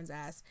beat someone's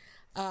ass.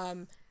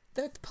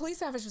 The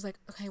police officer was like,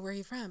 okay, where are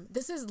you from?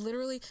 This is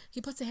literally, he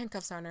puts the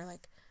handcuffs on her,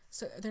 like,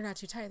 so they're not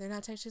too tight. They're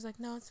not tight. She's like,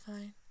 no, it's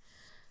fine.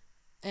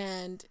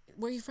 And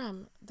where are you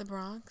from? The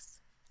Bronx?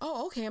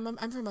 Oh, okay. I'm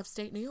from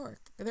upstate New York.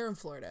 They're in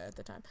Florida at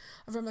the time.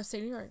 I'm from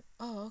upstate New York.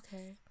 Oh,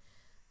 okay.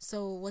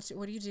 So what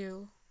do you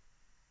do?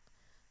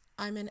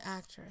 I'm an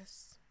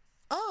actress.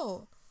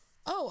 Oh,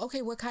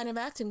 okay. What kind of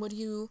acting? What do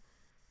you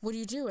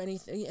do?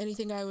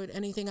 Anything I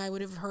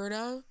would have heard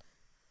of?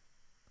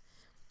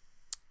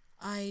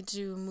 I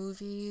do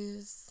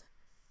movies,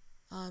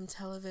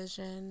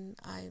 television.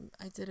 I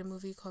did a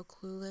movie called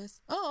Clueless.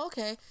 Oh,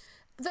 okay.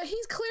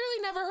 He's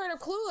clearly never heard of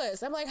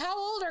Clueless. I'm like, how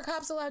old are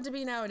cops allowed to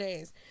be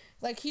nowadays?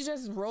 Like, he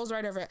just rolls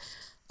right over it.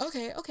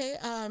 Okay.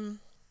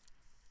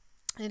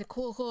 And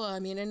cool. I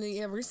mean,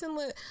 and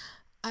recently,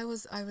 I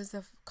was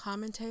a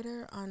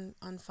commentator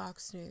on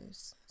Fox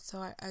News. So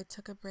I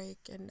took a break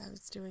and I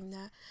was doing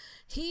that.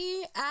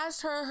 He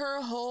asked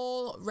her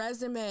whole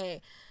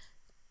resume.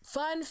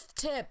 Fun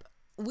tip.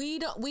 We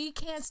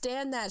can't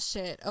stand that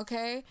shit,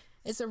 okay?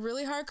 It's a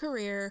really hard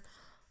career.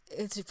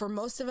 It's for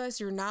most of us,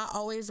 you're not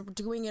always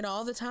doing it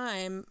all the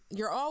time.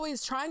 You're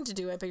always trying to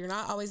do it, but you're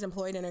not always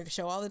employed in a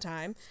show all the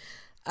time.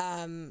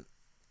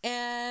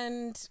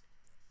 And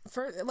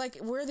for like,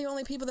 we're the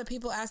only people that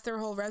people ask their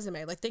whole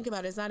resume. Like, think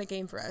about it. It's not a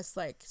game for us.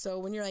 Like, so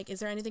when you're like,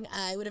 is there anything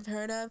I would have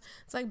heard of?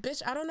 It's like,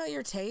 bitch, I don't know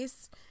your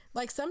taste.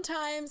 Like,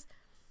 sometimes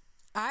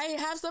I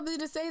have something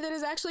to say that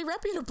is actually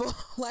reputable.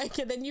 Like,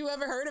 and then you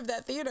ever heard of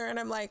that theater? And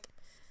I'm like,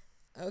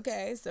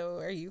 okay, so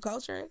are you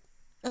cultured?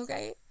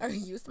 Okay, are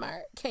you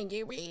smart? Can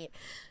you read?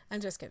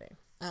 I'm just kidding.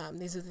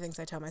 These are the things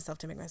I tell myself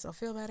to make myself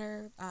feel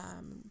better.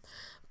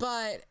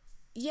 But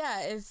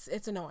yeah,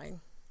 it's annoying.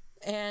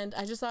 And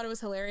I just thought it was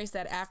hilarious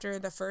that after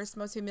the first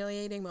most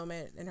humiliating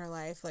moment in her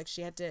life, like,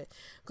 she had to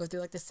go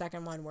through like the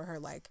second one where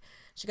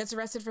she gets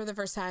arrested for the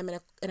first time and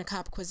a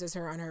cop quizzes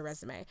her on her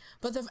resume.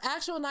 But the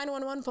actual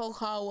 911 phone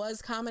call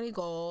was comedy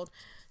gold.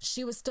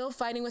 She was still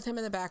fighting with him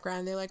in the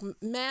background. They're like,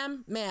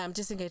 ma'am,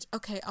 disengage.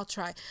 Okay, I'll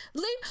try.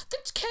 Leave. The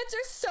kids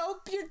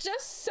you're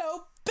just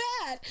so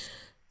bad.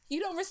 You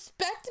don't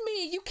respect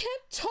me. You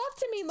can't talk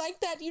to me like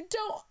that. You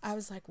don't. I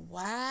was like,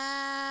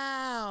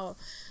 wow.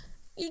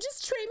 You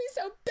just treat me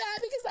so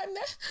bad because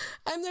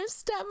I'm their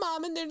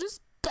stepmom and they're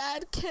just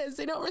bad kids.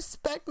 They don't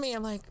respect me.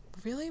 I'm like,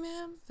 really,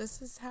 ma'am?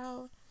 This is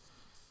how...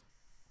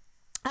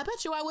 I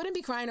bet you I wouldn't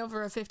be crying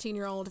over a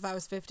 15-year-old if I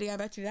was 50. I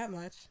bet you that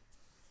much.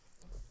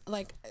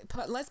 Like,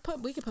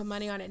 we could put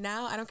money on it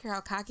now. I don't care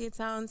how cocky it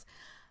sounds.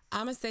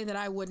 I'm going to say that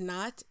I would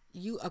not,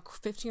 a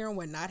 15-year-old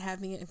would not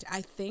have me.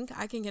 I think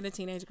I can get a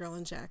teenage girl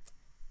in check.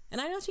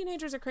 And I know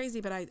teenagers are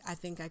crazy, but I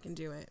think I can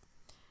do it.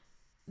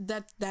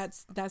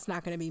 That's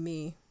not going to be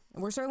me.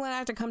 We're certainly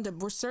not going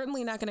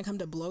to come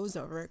to blows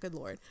over it. Good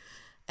Lord.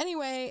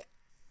 Anyway,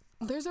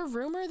 there's a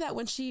rumor that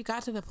when she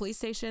got to the police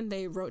station,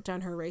 they wrote down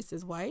her race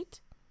as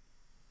white.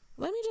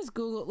 Let me just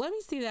Google. Let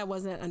me see that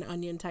wasn't an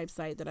Onion type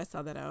site that I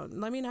saw that out.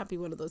 Let me not be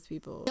one of those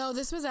people. No,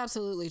 this was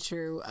absolutely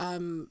true.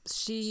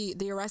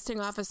 The arresting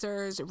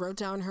officers wrote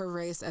down her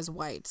race as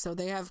white. So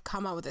they have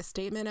come out with a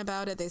statement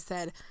about it. They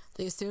said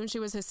they assumed she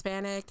was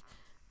Hispanic,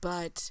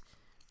 but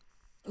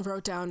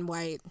wrote down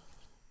white.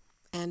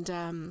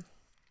 And,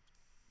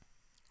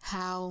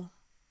 how,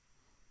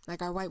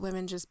 like, are white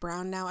women just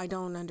brown now? I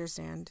don't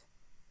understand.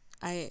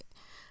 I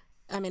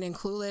mean, in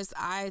Clueless,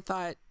 I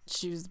thought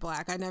she was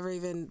black. I never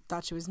even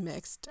thought she was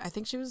mixed. I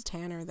think she was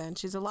tanner then.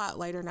 She's a lot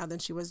lighter now than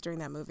she was during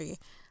that movie.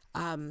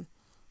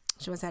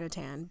 She was had a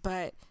tan,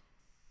 but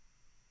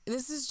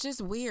this is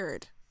just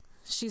weird.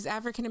 She's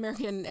African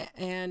American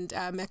and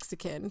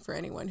Mexican, for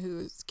anyone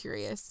who's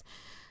curious.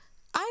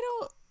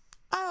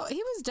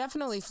 He was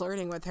definitely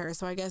flirting with her,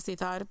 so I guess he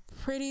thought,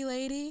 pretty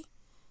lady.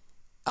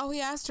 Oh,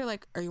 he asked her,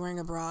 like, are you wearing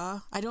a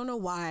bra? I don't know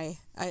why.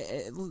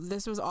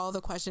 This was all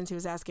the questions he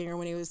was asking her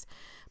when he was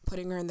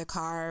putting her in the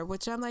car,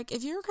 which I'm like,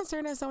 if you're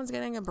concerned that someone's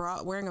wearing a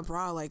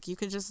bra, like, you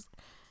could just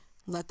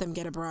let them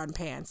get a bra and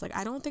pants. Like,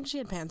 I don't think she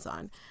had pants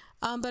on.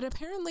 But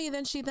apparently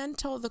she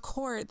told the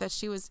court that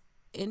she was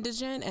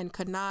indigent and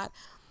could not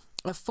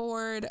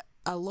afford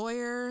a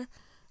lawyer.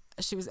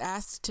 She was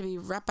asked to be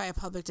rep by a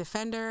public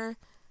defender.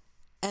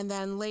 And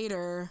then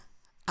later,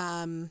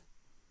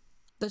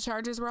 the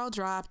charges were all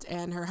dropped,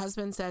 and her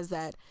husband says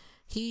that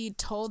he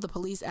told the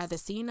police at the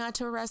scene not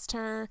to arrest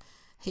her.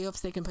 He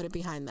hopes they can put it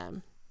behind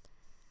them.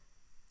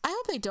 I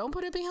hope they don't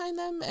put it behind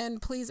them,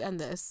 and please end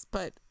this.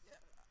 But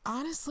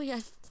honestly,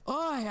 I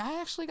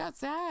actually got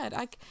sad.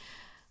 I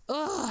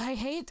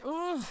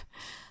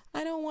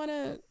don't want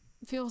to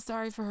feel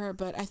sorry for her,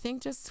 but I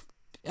think just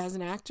as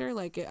an actor,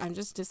 like, I'm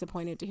just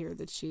disappointed to hear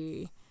that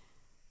she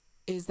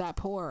is that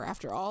poor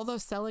after all the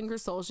selling her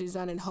soul she's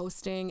done in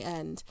hosting,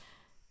 and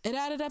it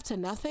added up to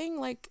nothing.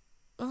 Like,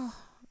 the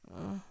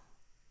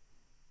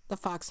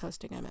Fox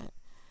hosting, I meant.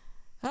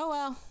 Oh,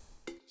 well.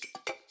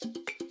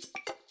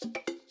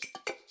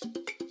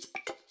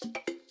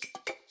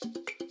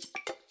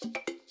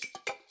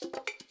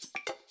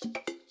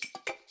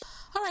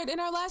 All right, in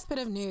our last bit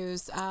of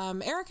news,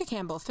 Erica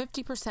Campbell,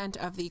 50%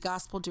 of the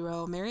gospel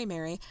duo Mary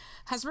Mary,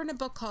 has written a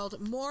book called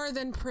More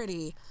Than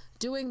Pretty,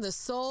 Doing the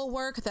Soul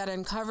Work That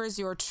Uncovers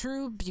Your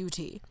True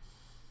Beauty.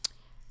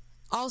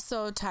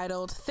 Also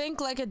titled, Think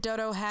Like a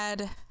Dodo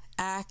Head,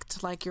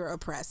 Act Like You're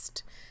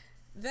Oppressed.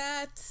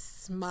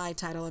 That's my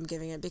title I'm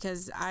giving it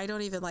because I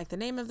don't even like the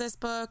name of this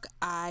book.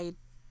 I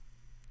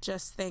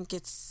just think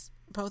it's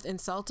both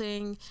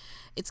insulting,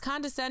 it's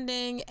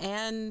condescending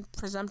and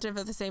presumptive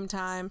at the same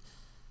time.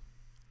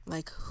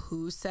 Like,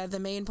 who said the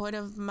main point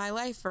of my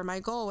life or my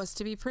goal was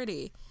to be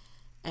pretty?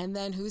 And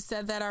then who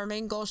said that our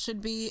main goal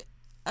should be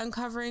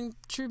uncovering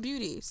true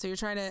beauty? So you're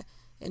trying to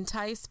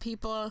entice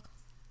people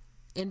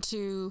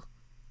into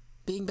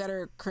being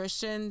better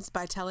Christians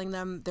by telling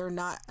them they're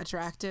not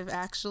attractive,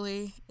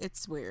 actually.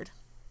 It's weird.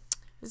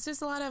 It's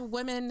just a lot of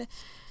women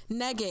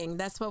negging.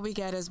 That's what we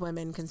get as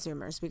women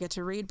consumers. We get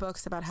to read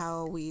books about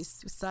how we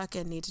suck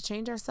and need to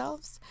change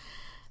ourselves.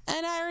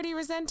 And I already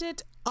resent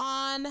it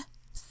on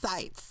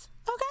sites.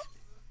 Okay.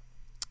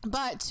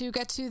 But to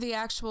get to the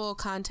actual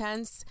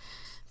contents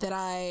that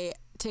I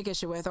take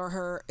issue with, or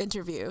her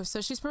interview. So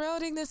she's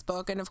promoting this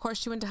book, and of course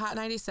she went to Hot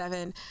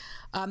 97,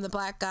 the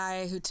Black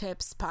Guy Who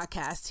Tips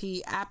podcast.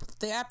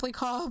 They aptly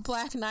call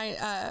Hot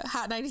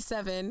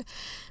 97,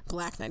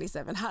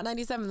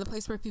 the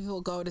place where people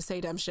go to say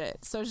dumb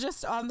shit. So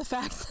just on the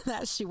fact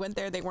that she went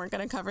there, they weren't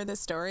going to cover this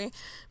story,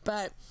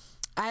 but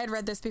I had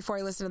read this before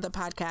I listened to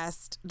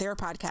their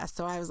podcast.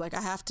 So I was like,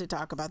 I have to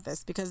talk about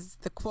this because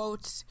the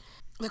quotes,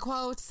 the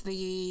whole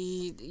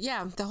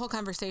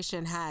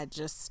conversation had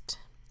just,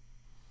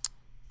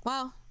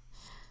 well,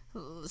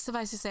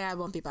 suffice to say, I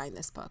won't be buying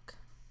this book.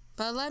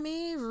 But let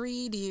me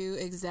read you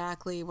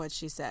exactly what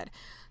she said.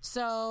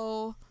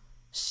 So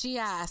she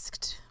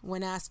asked,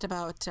 when asked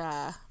about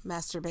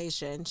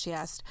masturbation, she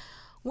asked,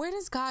 where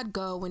does God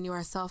go when you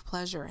are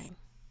self-pleasuring?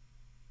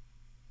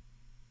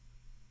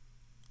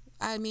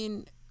 I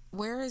mean,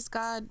 where is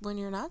God when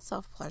you're not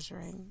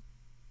self-pleasuring,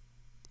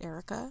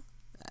 Erica?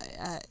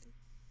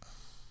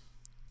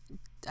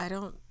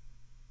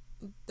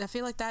 I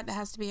feel like that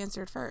has to be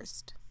answered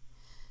first.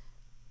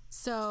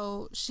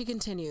 So she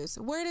continues,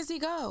 where does he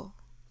go?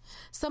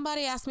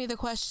 Somebody asked me the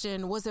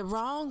question, was it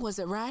wrong? Was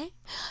it right?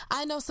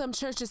 I know some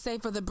churches say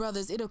for the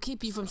brothers, it'll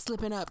keep you from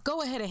slipping up.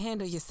 Go ahead and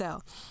handle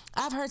yourself.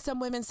 I've heard some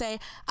women say,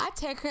 I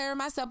take care of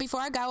myself before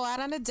I go out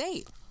on a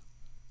date.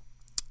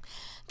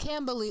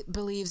 Cam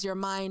believes your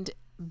mind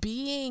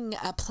being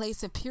a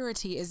place of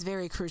purity is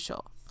very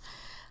crucial.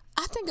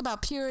 I think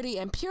about purity,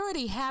 and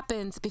purity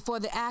happens before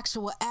the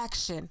actual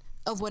action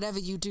of whatever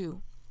you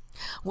do.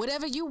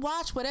 Whatever you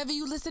watch, whatever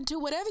you listen to,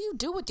 whatever you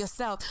do with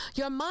yourself,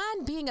 your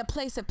mind being a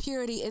place of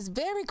purity is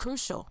very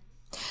crucial.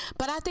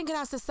 But I think in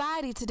our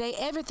society today,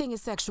 everything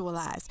is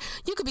sexualized.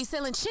 You could be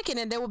selling chicken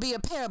and there will be a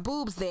pair of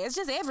boobs there. It's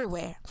just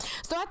everywhere.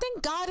 So I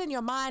think God in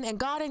your mind and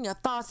God in your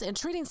thoughts, and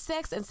treating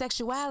sex and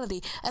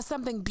sexuality as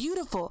something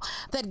beautiful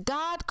that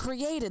God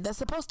created, that's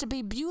supposed to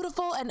be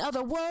beautiful and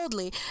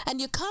otherworldly,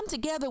 and you come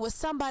together with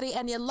somebody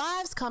and your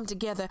lives come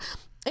together,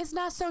 it's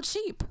not so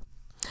cheap.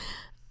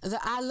 The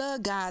I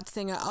Love God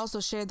singer also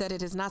shared that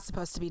it is not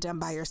supposed to be done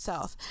by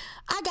yourself.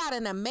 I got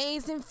an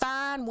amazing,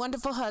 fine,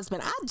 wonderful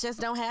husband. I just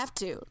don't have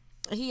to.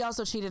 He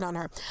also cheated on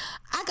her.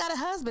 I got a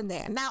husband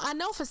there. Now, I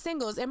know for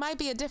singles, it might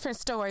be a different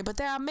story, but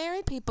there are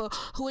married people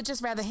who would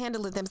just rather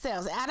handle it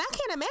themselves. And I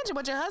can't imagine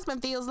what your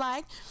husband feels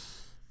like.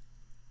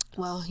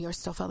 Well, yours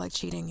still felt like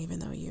cheating, even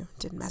though you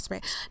didn't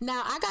masturbate.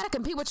 Now, I got to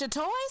compete with your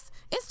toys?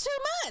 It's too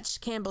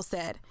much, Campbell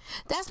said.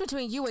 That's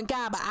between you and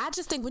God, but I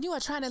just think when you are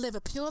trying to live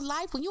a pure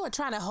life, when you are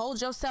trying to hold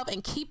yourself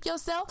and keep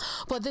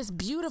yourself for this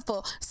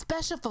beautiful,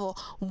 special,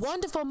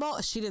 wonderful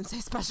moment. She didn't say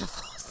special.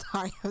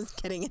 Sorry, I was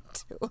getting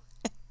into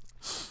it.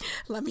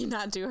 Let me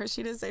not do her.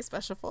 She didn't say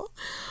specialful.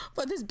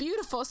 But this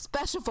beautiful,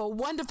 special,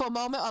 wonderful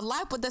moment of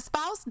life with the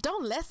spouse,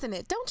 don't lessen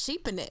it. Don't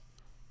cheapen it.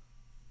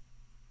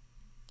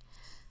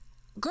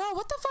 Girl,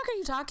 what the fuck are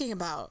you talking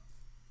about?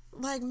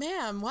 Like,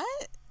 ma'am,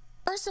 what?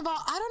 First of all,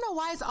 I don't know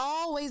why it's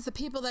always the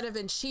people that have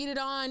been cheated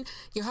on.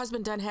 Your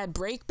husband done had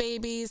break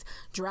babies,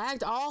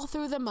 dragged all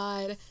through the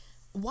mud.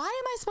 Why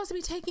am I supposed to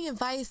be taking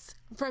advice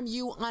from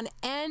you on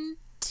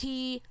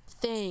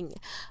anything?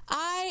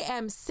 I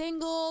am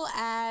single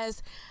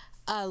as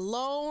a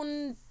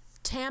lone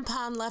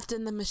tampon left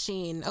in the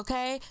machine,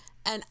 okay?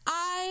 And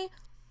I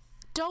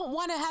don't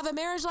want to have a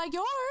marriage like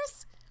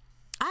yours.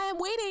 I am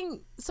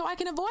waiting so I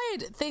can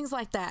avoid things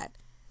like that.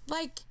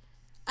 Like,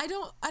 I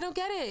don't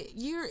get it.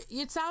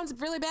 It sounds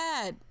really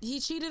bad. He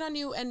cheated on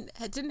you and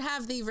didn't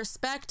have the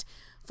respect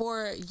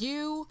for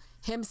you,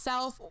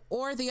 himself,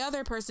 or the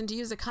other person to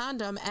use a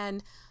condom,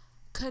 and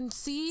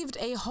conceived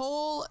a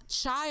whole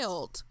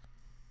child.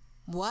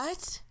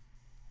 What?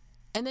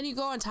 And then you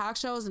go on talk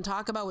shows and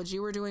talk about what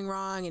you were doing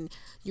wrong and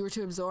you were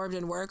too absorbed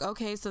in work.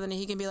 Okay, so then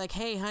he can be like,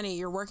 hey, honey,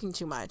 you're working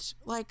too much.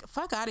 Like,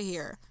 fuck out of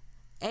here.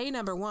 A,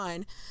 number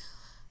one.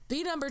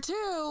 B, number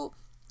two,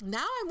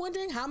 now I'm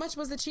wondering how much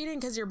was the cheating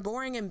because you're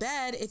boring in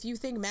bed. If you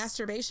think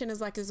masturbation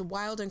is like this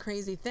wild and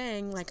crazy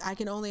thing, like I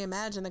can only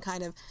imagine the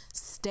kind of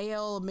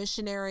stale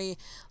missionary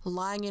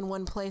lying in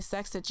one place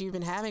sex that you've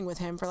been having with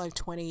him for like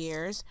 20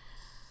 years.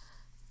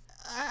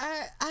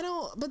 I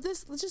don't, but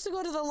this, just to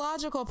go to the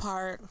logical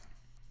part,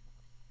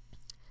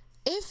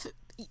 if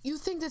you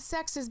think that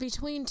sex is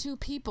between two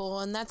people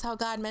and that's how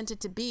God meant it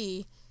to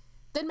be,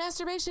 then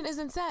masturbation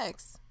isn't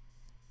sex.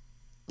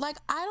 Like,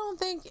 I don't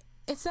think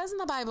it says in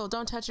the Bible,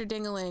 don't touch your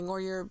ding-a-ling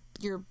or your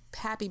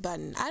happy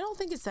button. I don't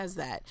think it says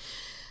that.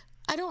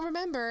 I don't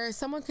remember.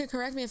 Someone could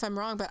correct me if I'm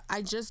wrong, but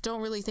I just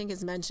don't really think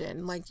it's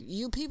mentioned. Like,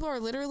 you people are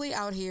literally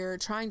out here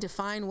trying to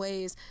find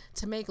ways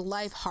to make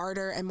life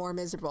harder and more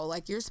miserable.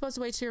 Like, you're supposed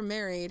to wait till you're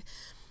married.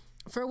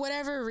 For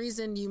whatever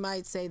reason you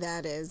might say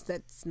that is,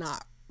 that's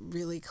not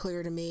really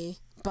clear to me.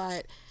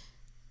 But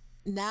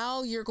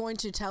now you're going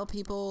to tell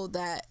people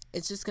that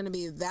it's just going to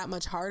be that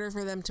much harder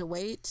for them to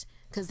wait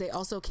because they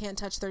also can't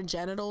touch their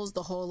genitals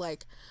the whole,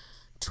 like,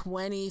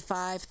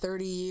 25,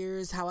 30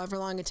 years, however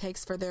long it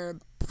takes for their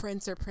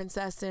prince or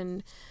princess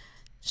in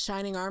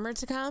shining armor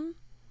to come.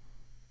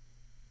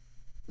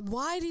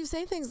 Why do you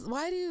say things?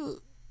 Why do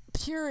you...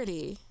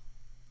 Purity.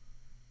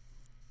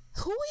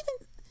 Who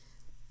even...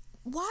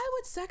 Why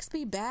would sex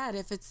be bad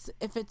if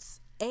it's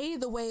A,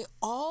 the way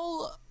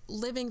all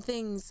living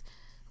things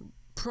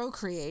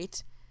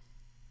procreate,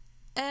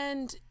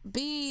 and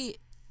B,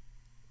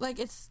 like,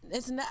 it's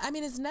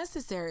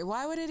necessary.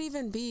 Why would it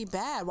even be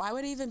bad? Why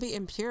would it even be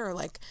impure?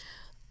 Like,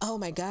 oh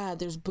my God,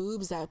 there's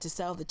boobs out to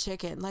sell the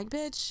chicken. Like,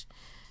 bitch,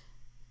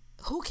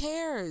 who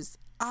cares?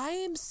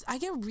 I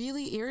get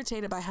really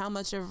irritated by how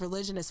much of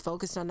religion is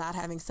focused on not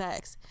having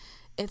sex.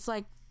 It's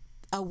like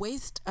a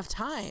waste of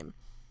time.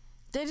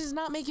 That does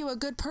not make you a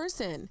good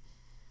person.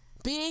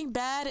 Being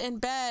bad in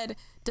bed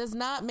does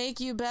not make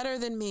you better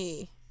than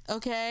me,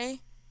 okay?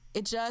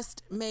 It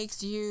just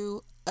makes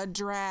you a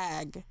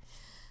drag.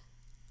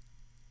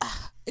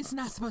 It's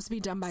not supposed to be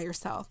done by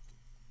yourself.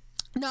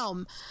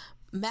 No,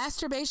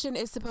 masturbation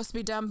is supposed to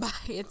be done by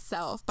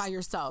yourself,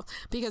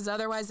 because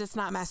otherwise it's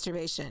not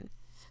masturbation.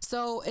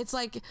 So it's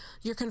like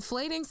you're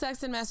conflating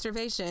sex and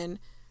masturbation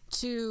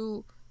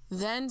to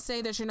then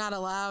say that you're not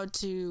allowed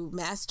to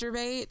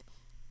masturbate,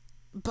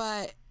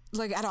 but,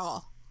 like, at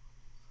all.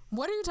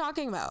 What are you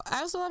talking about?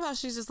 I also love how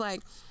she's just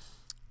like,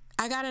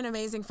 I got an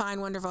amazing,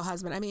 fine, wonderful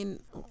husband. I mean,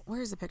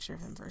 where's the picture of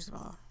him, first of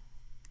all?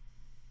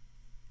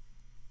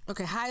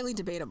 Okay, highly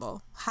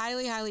debatable.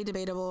 Highly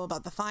debatable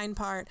about the fine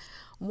part.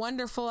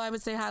 Wonderful, I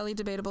would say highly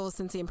debatable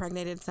since he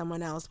impregnated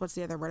someone else. What's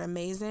the other word?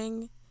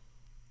 Amazing?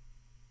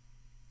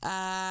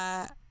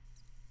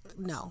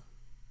 No.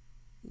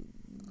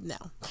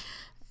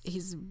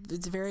 It's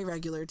very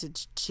regular to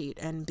cheat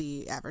and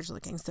be average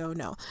looking, so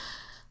no.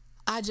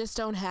 I just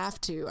don't have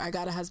to. I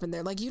got a husband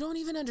there. Like, you don't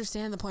even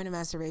understand the point of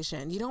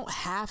masturbation. You don't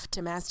have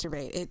to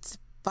masturbate. It's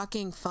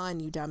fucking fun,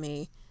 you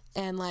dummy.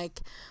 And, like,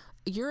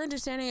 your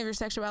understanding of your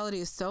sexuality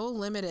is so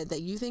limited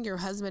that you think your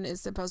husband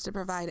is supposed to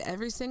provide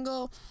every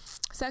single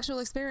sexual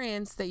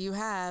experience that you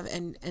have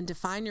and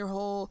define your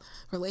whole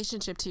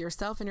relationship to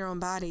yourself and your own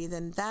body,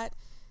 then that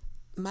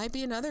might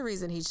be another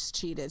reason he's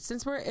cheated.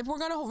 If we're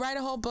going to write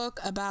a whole book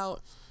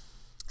about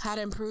how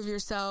to improve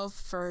yourself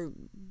for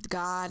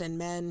God and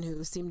men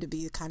who seem to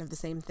be kind of the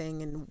same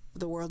thing in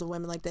the world of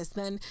women like this,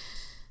 then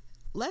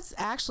let's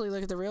actually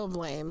look at the real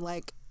blame.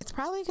 Like, it's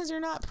probably because you're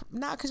not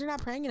because you're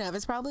not praying enough.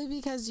 It's probably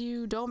because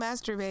you don't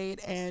masturbate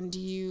and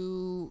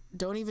you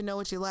don't even know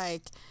what you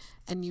like,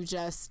 and you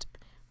just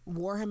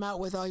wore him out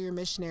with all your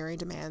missionary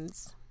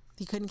demands.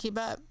 He couldn't keep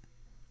up.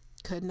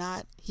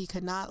 He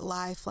could not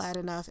lie flat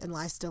enough and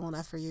lie still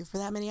enough for you for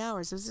that many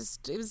hours.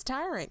 It was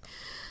tiring.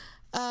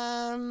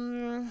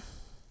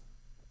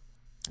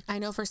 I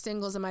know for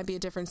singles it might be a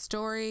different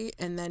story,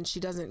 and then she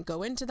doesn't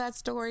go into that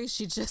story.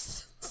 She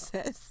just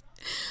says,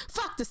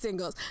 fuck the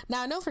singles.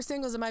 Now, I know for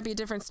singles it might be a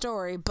different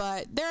story,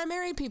 but there are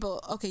married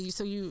people. Okay, you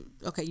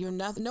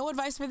have no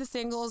advice for the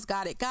singles.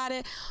 Got it.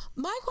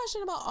 My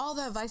question about all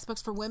the advice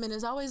books for women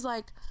is always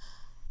like,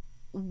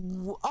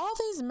 all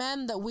these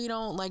men that we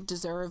don't, like,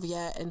 deserve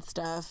yet and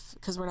stuff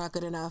because we're not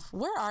good enough,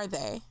 where are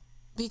they?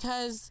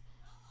 Because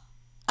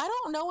I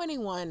don't know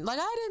anyone. Like,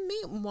 I didn't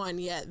meet one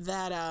yet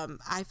that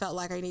I felt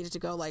like I needed to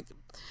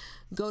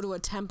go to a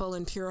temple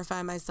and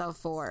purify myself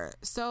for.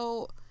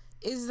 So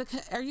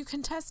are you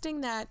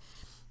contesting that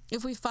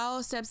if we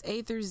follow steps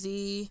A through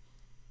Z,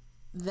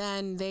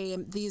 then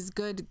these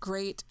good,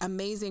 great,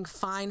 amazing,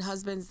 fine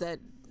husbands that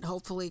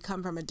hopefully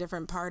come from a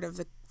different part of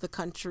the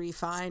country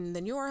fine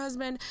than your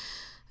husband,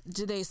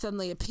 do they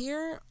suddenly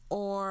appear?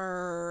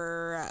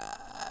 Or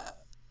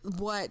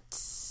what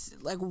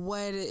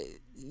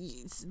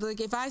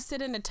if I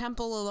sit in a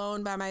temple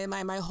alone by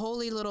my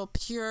holy little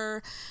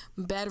pure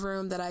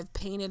bedroom that I've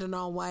painted in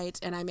all white,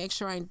 and I make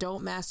sure I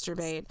don't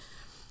masturbate,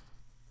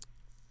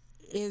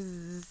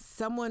 is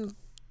someone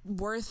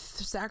worth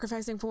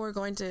sacrificing for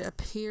going to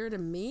appear to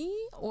me?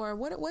 Or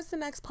what's the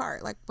next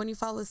part? Like, when you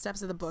follow the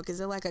steps of the book,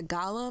 is it like a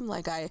golem?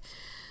 Like,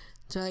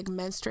 to like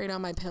menstruate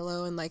on my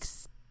pillow and like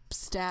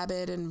stab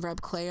it and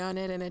rub clay on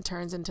it and it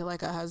turns into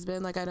like a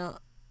husband? Like, I don't,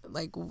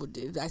 like,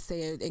 I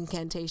say an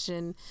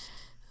incantation.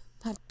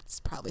 That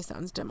probably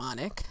sounds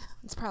demonic.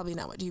 It's probably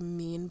not what you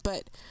mean,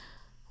 but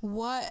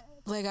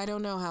I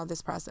don't know how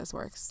this process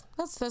works.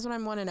 That's what I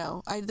want to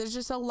know. There's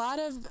just a lot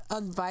of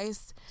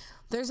advice.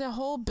 There's a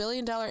whole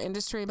billion-dollar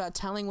industry about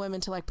telling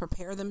women to, like,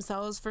 prepare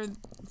themselves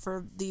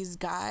for these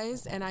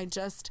guys, and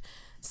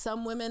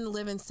some women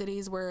live in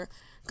cities where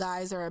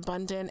guys are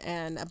abundant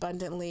and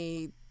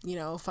abundantly,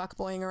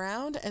 fuckboying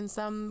around, and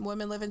some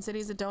women live in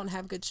cities that don't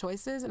have good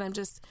choices, and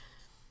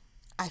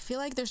I feel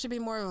like there should be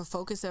more of a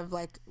focus of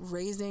like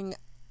raising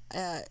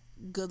a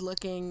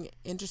good-looking,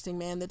 interesting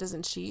man that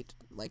doesn't cheat,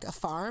 like a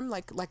farm,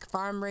 like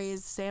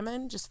farm-raised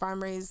salmon, just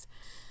farm-raised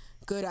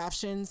good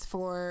options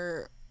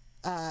for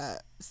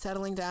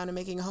settling down and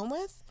making a home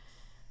with,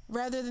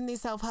 rather than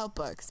these self-help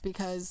books,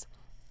 because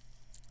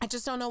I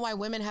just don't know why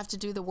women have to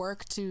do the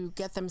work to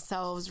get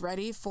themselves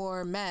ready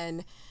for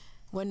men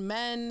when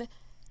men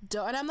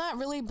don't. And I'm not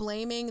really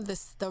blaming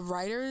the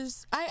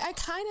writers. I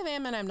kind of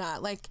am and I'm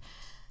not. Like,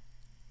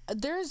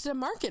 there's a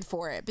market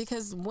for it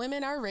because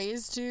women are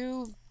raised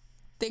to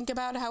think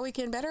about how we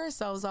can better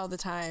ourselves all the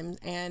time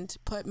and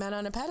put men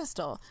on a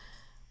pedestal,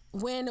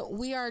 when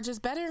we are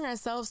just bettering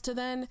ourselves to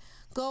then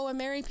go and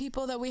marry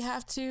people that we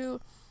have to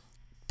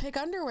pick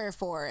underwear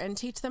for and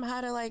teach them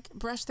how to like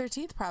brush their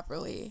teeth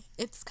properly.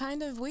 It's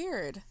kind of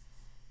weird.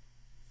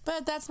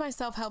 But that's my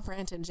self-help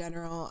rant in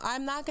general.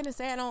 I'm not going to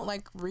say I don't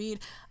like read.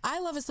 I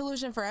love a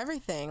solution for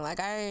everything.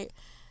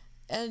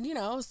 And you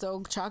know,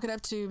 so chalk it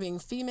up to being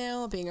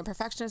female, being a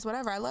perfectionist,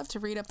 whatever. I love to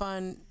read up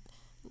on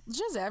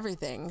just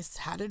everything.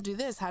 How to do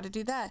this, how to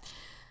do that.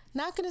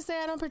 Not going to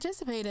say I don't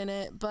participate in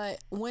it, but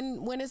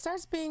when it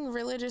starts being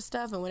religious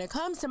stuff and when it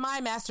comes to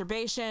my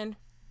masturbation,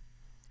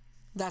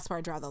 that's where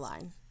I draw the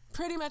line.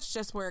 Pretty much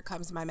just where it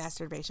comes to my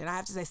masturbation. I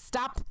have to say,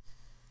 stop.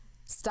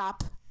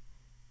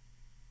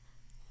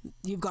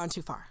 You've gone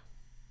too far.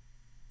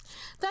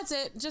 That's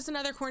it. Just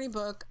another corny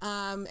book.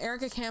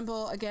 Erica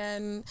Campbell,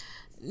 again,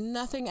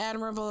 nothing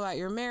admirable about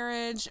your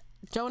marriage.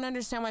 Don't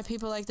understand why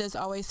people like this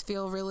always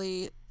feel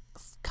really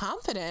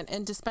confident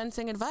in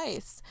dispensing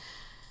advice.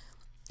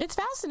 It's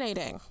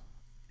fascinating.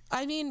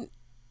 I mean,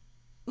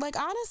 like,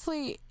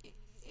 honestly,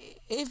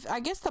 if I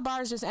guess the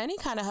bar is just any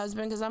kind of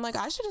husband, because I'm like,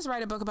 I should just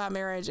write a book about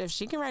marriage. If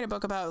she can write a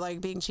book about like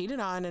being cheated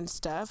on and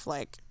stuff,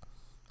 like,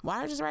 why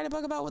don't I just write a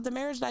book about what the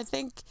marriage that I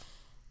think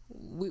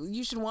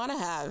you should want to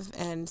have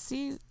and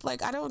see?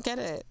 Like, I don't get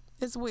it.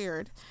 It's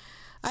weird.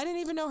 I didn't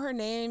even know her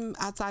name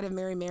outside of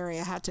Mary Mary.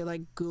 I had to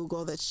like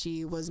Google that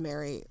she was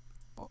Mary.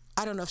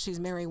 I don't know if she's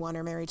Mary 1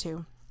 or Mary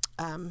 2.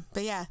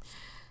 But yeah.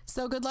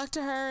 So good luck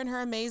to her and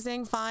her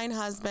amazing, fine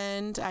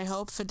husband. I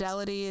hope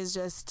fidelity is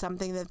just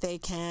something that they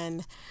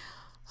can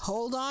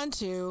hold on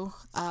to,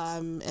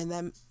 and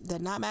then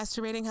that not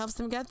masturbating helps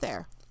them get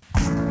there.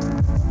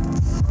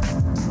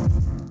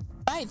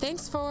 All right,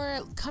 thanks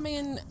for coming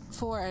in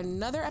for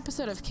another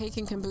episode of Cake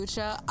and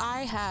Kombucha.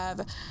 I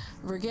have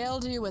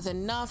regaled you with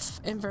enough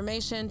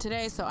information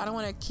today, so I don't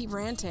want to keep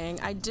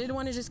ranting. I did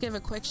want to just give a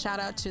quick shout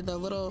out to the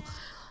little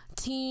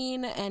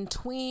teen and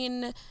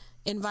tween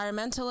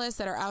environmentalists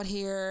that are out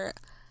here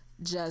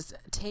just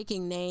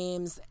taking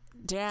names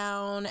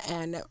down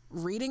and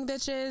reading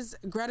bitches.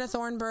 Greta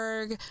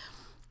Thunberg,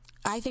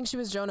 I think she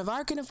was Joan of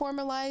Arc in a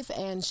former life,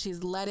 and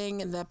she's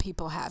letting the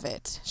people have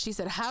it. She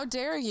said, how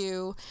dare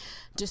you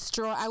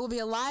destroy, I will be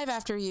alive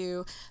after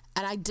you,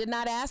 and I did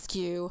not ask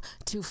you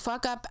to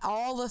fuck up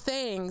all the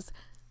things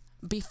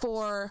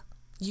before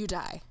you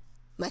die.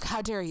 Like,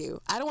 how dare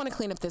you? I don't want to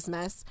clean up this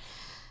mess.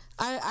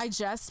 I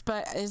jest,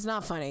 but it's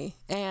not funny.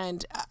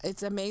 And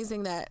it's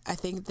amazing that I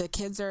think the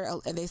kids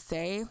they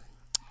say,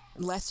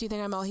 lest you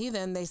think I'm all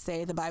heathen, they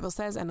say, the Bible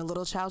says, and a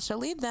little child shall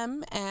lead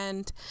them.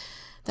 And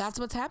that's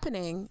what's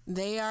happening.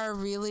 They are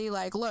really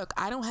like, look,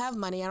 I don't have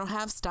money. I don't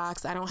have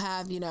stocks. I don't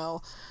have,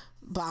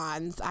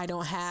 bonds. I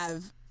don't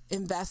have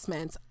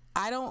investments.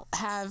 I don't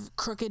have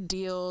crooked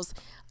deals.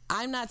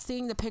 I'm not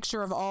seeing the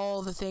picture of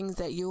all the things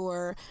that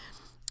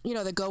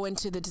that go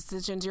into the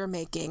decisions you're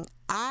making.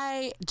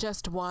 I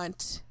just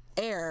want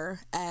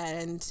air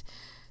and,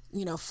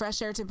 fresh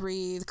air to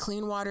breathe,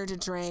 clean water to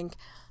drink.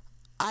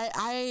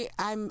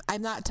 I'm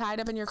not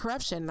tied up in your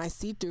corruption. I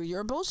see through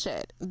your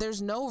bullshit.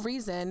 There's no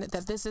reason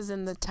that this is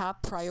in the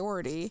top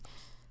priority.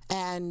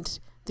 And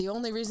the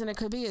only reason it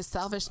could be is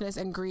selfishness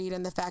and greed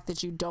and the fact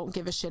that you don't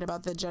give a shit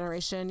about the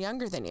generation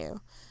younger than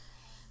you.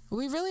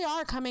 We really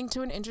are coming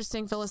to an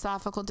interesting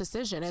philosophical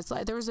decision. It's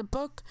like there was a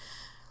book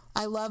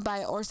I love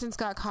by Orson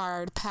Scott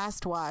Card,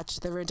 Past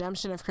Watch, The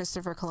Redemption of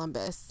Christopher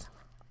Columbus.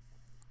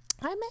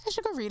 I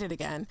should go read it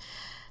again.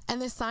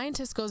 And the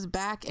scientist goes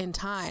back in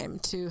time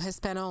to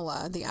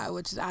Hispaniola,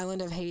 which is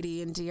island of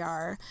Haiti in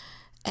DR,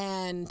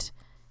 and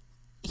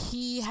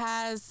he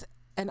has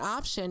an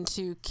option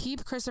to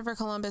keep Christopher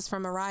Columbus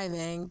from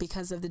arriving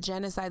because of the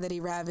genocide that he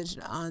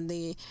ravaged on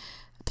the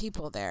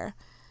people there.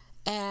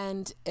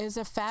 And it's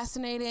a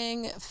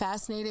fascinating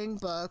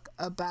book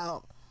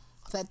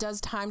that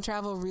does time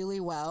travel really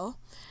well,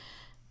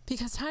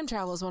 because time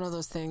travel is one of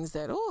those things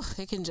that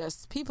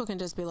people can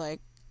just be like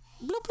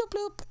bloop bloop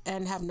bloop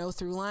and have no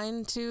through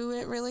line to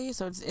it really.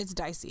 So it's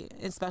dicey,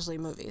 especially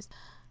movies.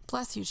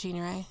 Bless you,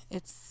 Chinere.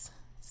 It's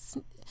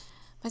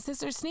my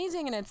sister's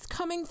sneezing and it's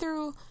coming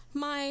through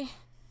the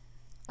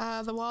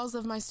walls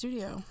of my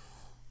studio.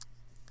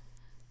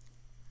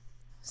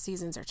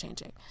 Seasons are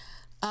changing.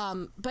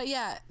 But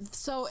yeah,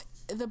 so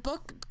the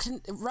book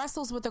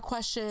wrestles with the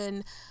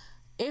question,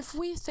 if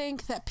we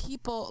think that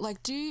people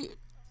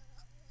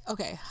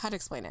how to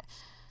explain it?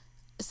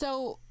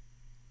 So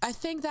I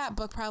think that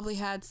book probably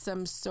had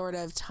some sort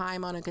of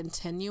time on a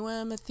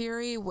continuum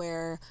theory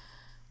where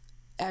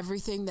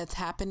everything that's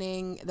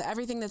happening,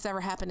 everything that's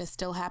ever happened is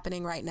still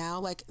happening right now.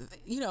 Like,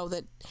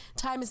 that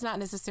time is not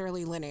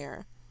necessarily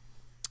linear.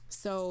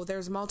 So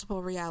there's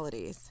multiple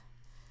realities.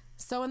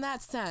 So in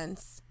that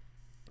sense,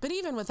 but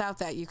even without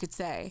that, you could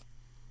say,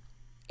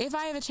 if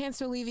I have a chance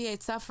to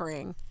alleviate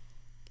suffering,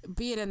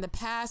 be it in the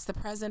past, the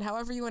present,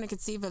 however you want to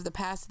conceive of the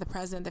past, the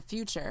present, the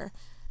future,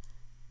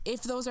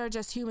 if those are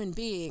just human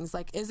beings,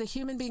 like, is a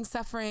human being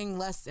suffering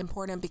less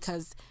important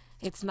because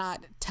it's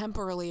not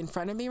temporally in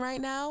front of me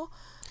right now?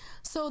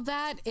 So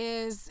that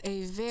is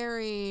a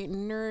very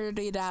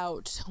nerdied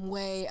out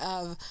way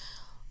of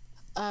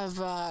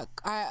what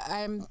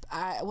I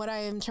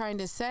am trying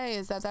to say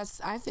is that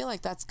I feel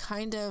like that's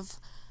kind of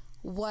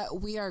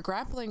what we are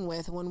grappling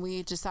with when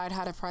we decide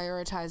how to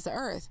prioritize the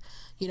earth.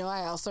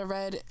 I also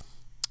read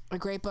a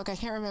great book, I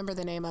can't remember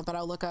the name of, but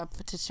I'll look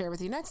up to share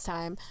with you next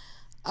time,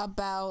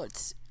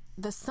 about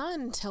the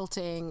sun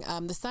tilting,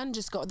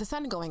 the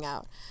sun going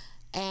out,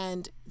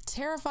 and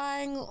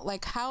terrifying,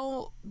 like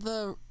how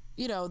the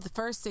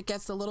first it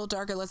gets a little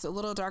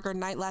darker,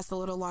 night lasts a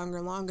little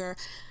longer,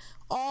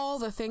 all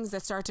the things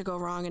that start to go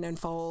wrong and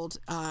unfold.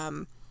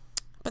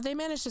 But they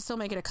managed to still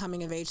make it a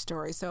coming of age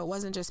story. So it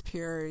wasn't just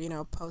pure,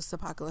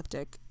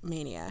 post-apocalyptic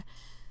mania.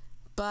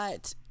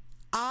 But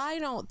I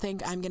don't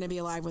think I'm going to be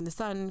alive when the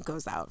sun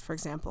goes out, for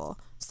example.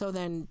 So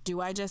then do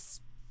I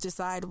just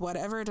decide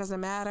whatever, it doesn't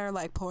matter,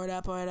 like pour it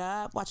up,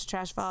 watch the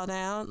trash fall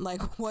down?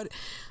 Like, what,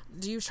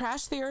 do you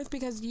trash the earth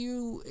because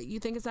you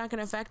think it's not going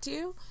to affect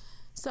you?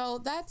 So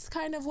that's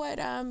kind of what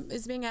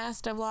is being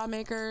asked of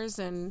lawmakers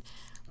and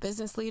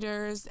business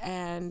leaders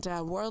and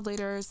world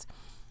leaders.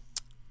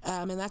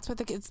 And that's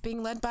what it's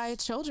being led by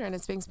children.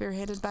 It's being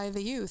spearheaded by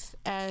the youth.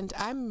 And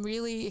I'm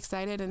really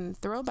excited and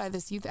thrilled by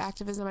this youth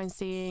activism I'm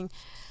seeing.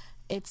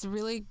 It's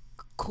really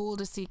cool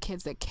to see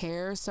kids that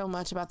care so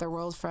much about their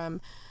world,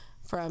 from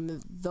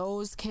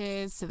those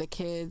kids to the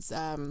kids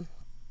at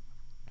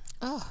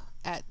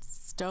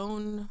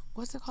Stone,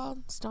 what's it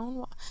called?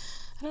 Stonewall?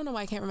 I don't know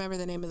why I can't remember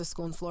the name of the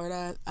school in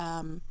Florida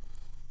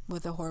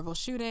with a horrible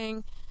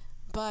shooting.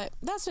 But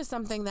that's just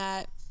something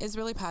that is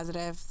really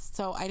positive.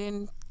 So I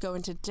didn't go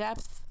into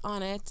depth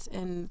on it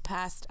in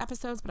past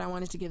episodes, but I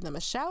wanted to give them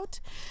a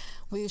shout.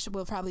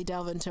 We'll probably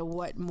delve into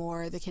what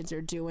more the kids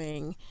are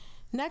doing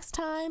next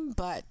time,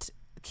 but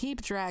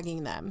keep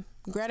dragging them.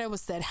 Greta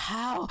said,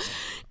 "How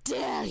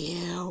dare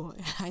you?"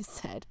 I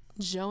said,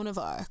 "Joan of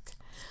Arc,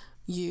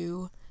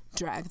 you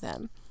drag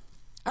them."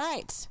 All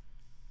right.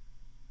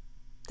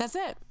 That's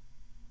it.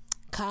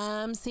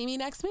 Come see me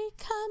next week.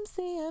 Come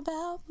see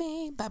about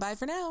me. Bye-bye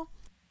for now.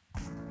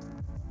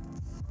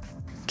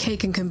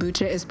 Cake and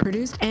Kombucha is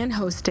produced and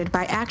hosted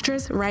by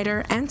actress,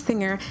 writer, and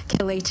singer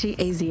Kelechi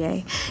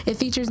Ezie. It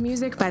features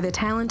music by the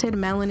talented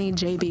Melanie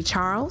J.B.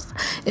 Charles.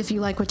 If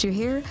you like what you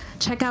hear,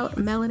 check out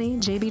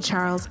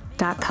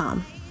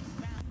melaniejbcharles.com.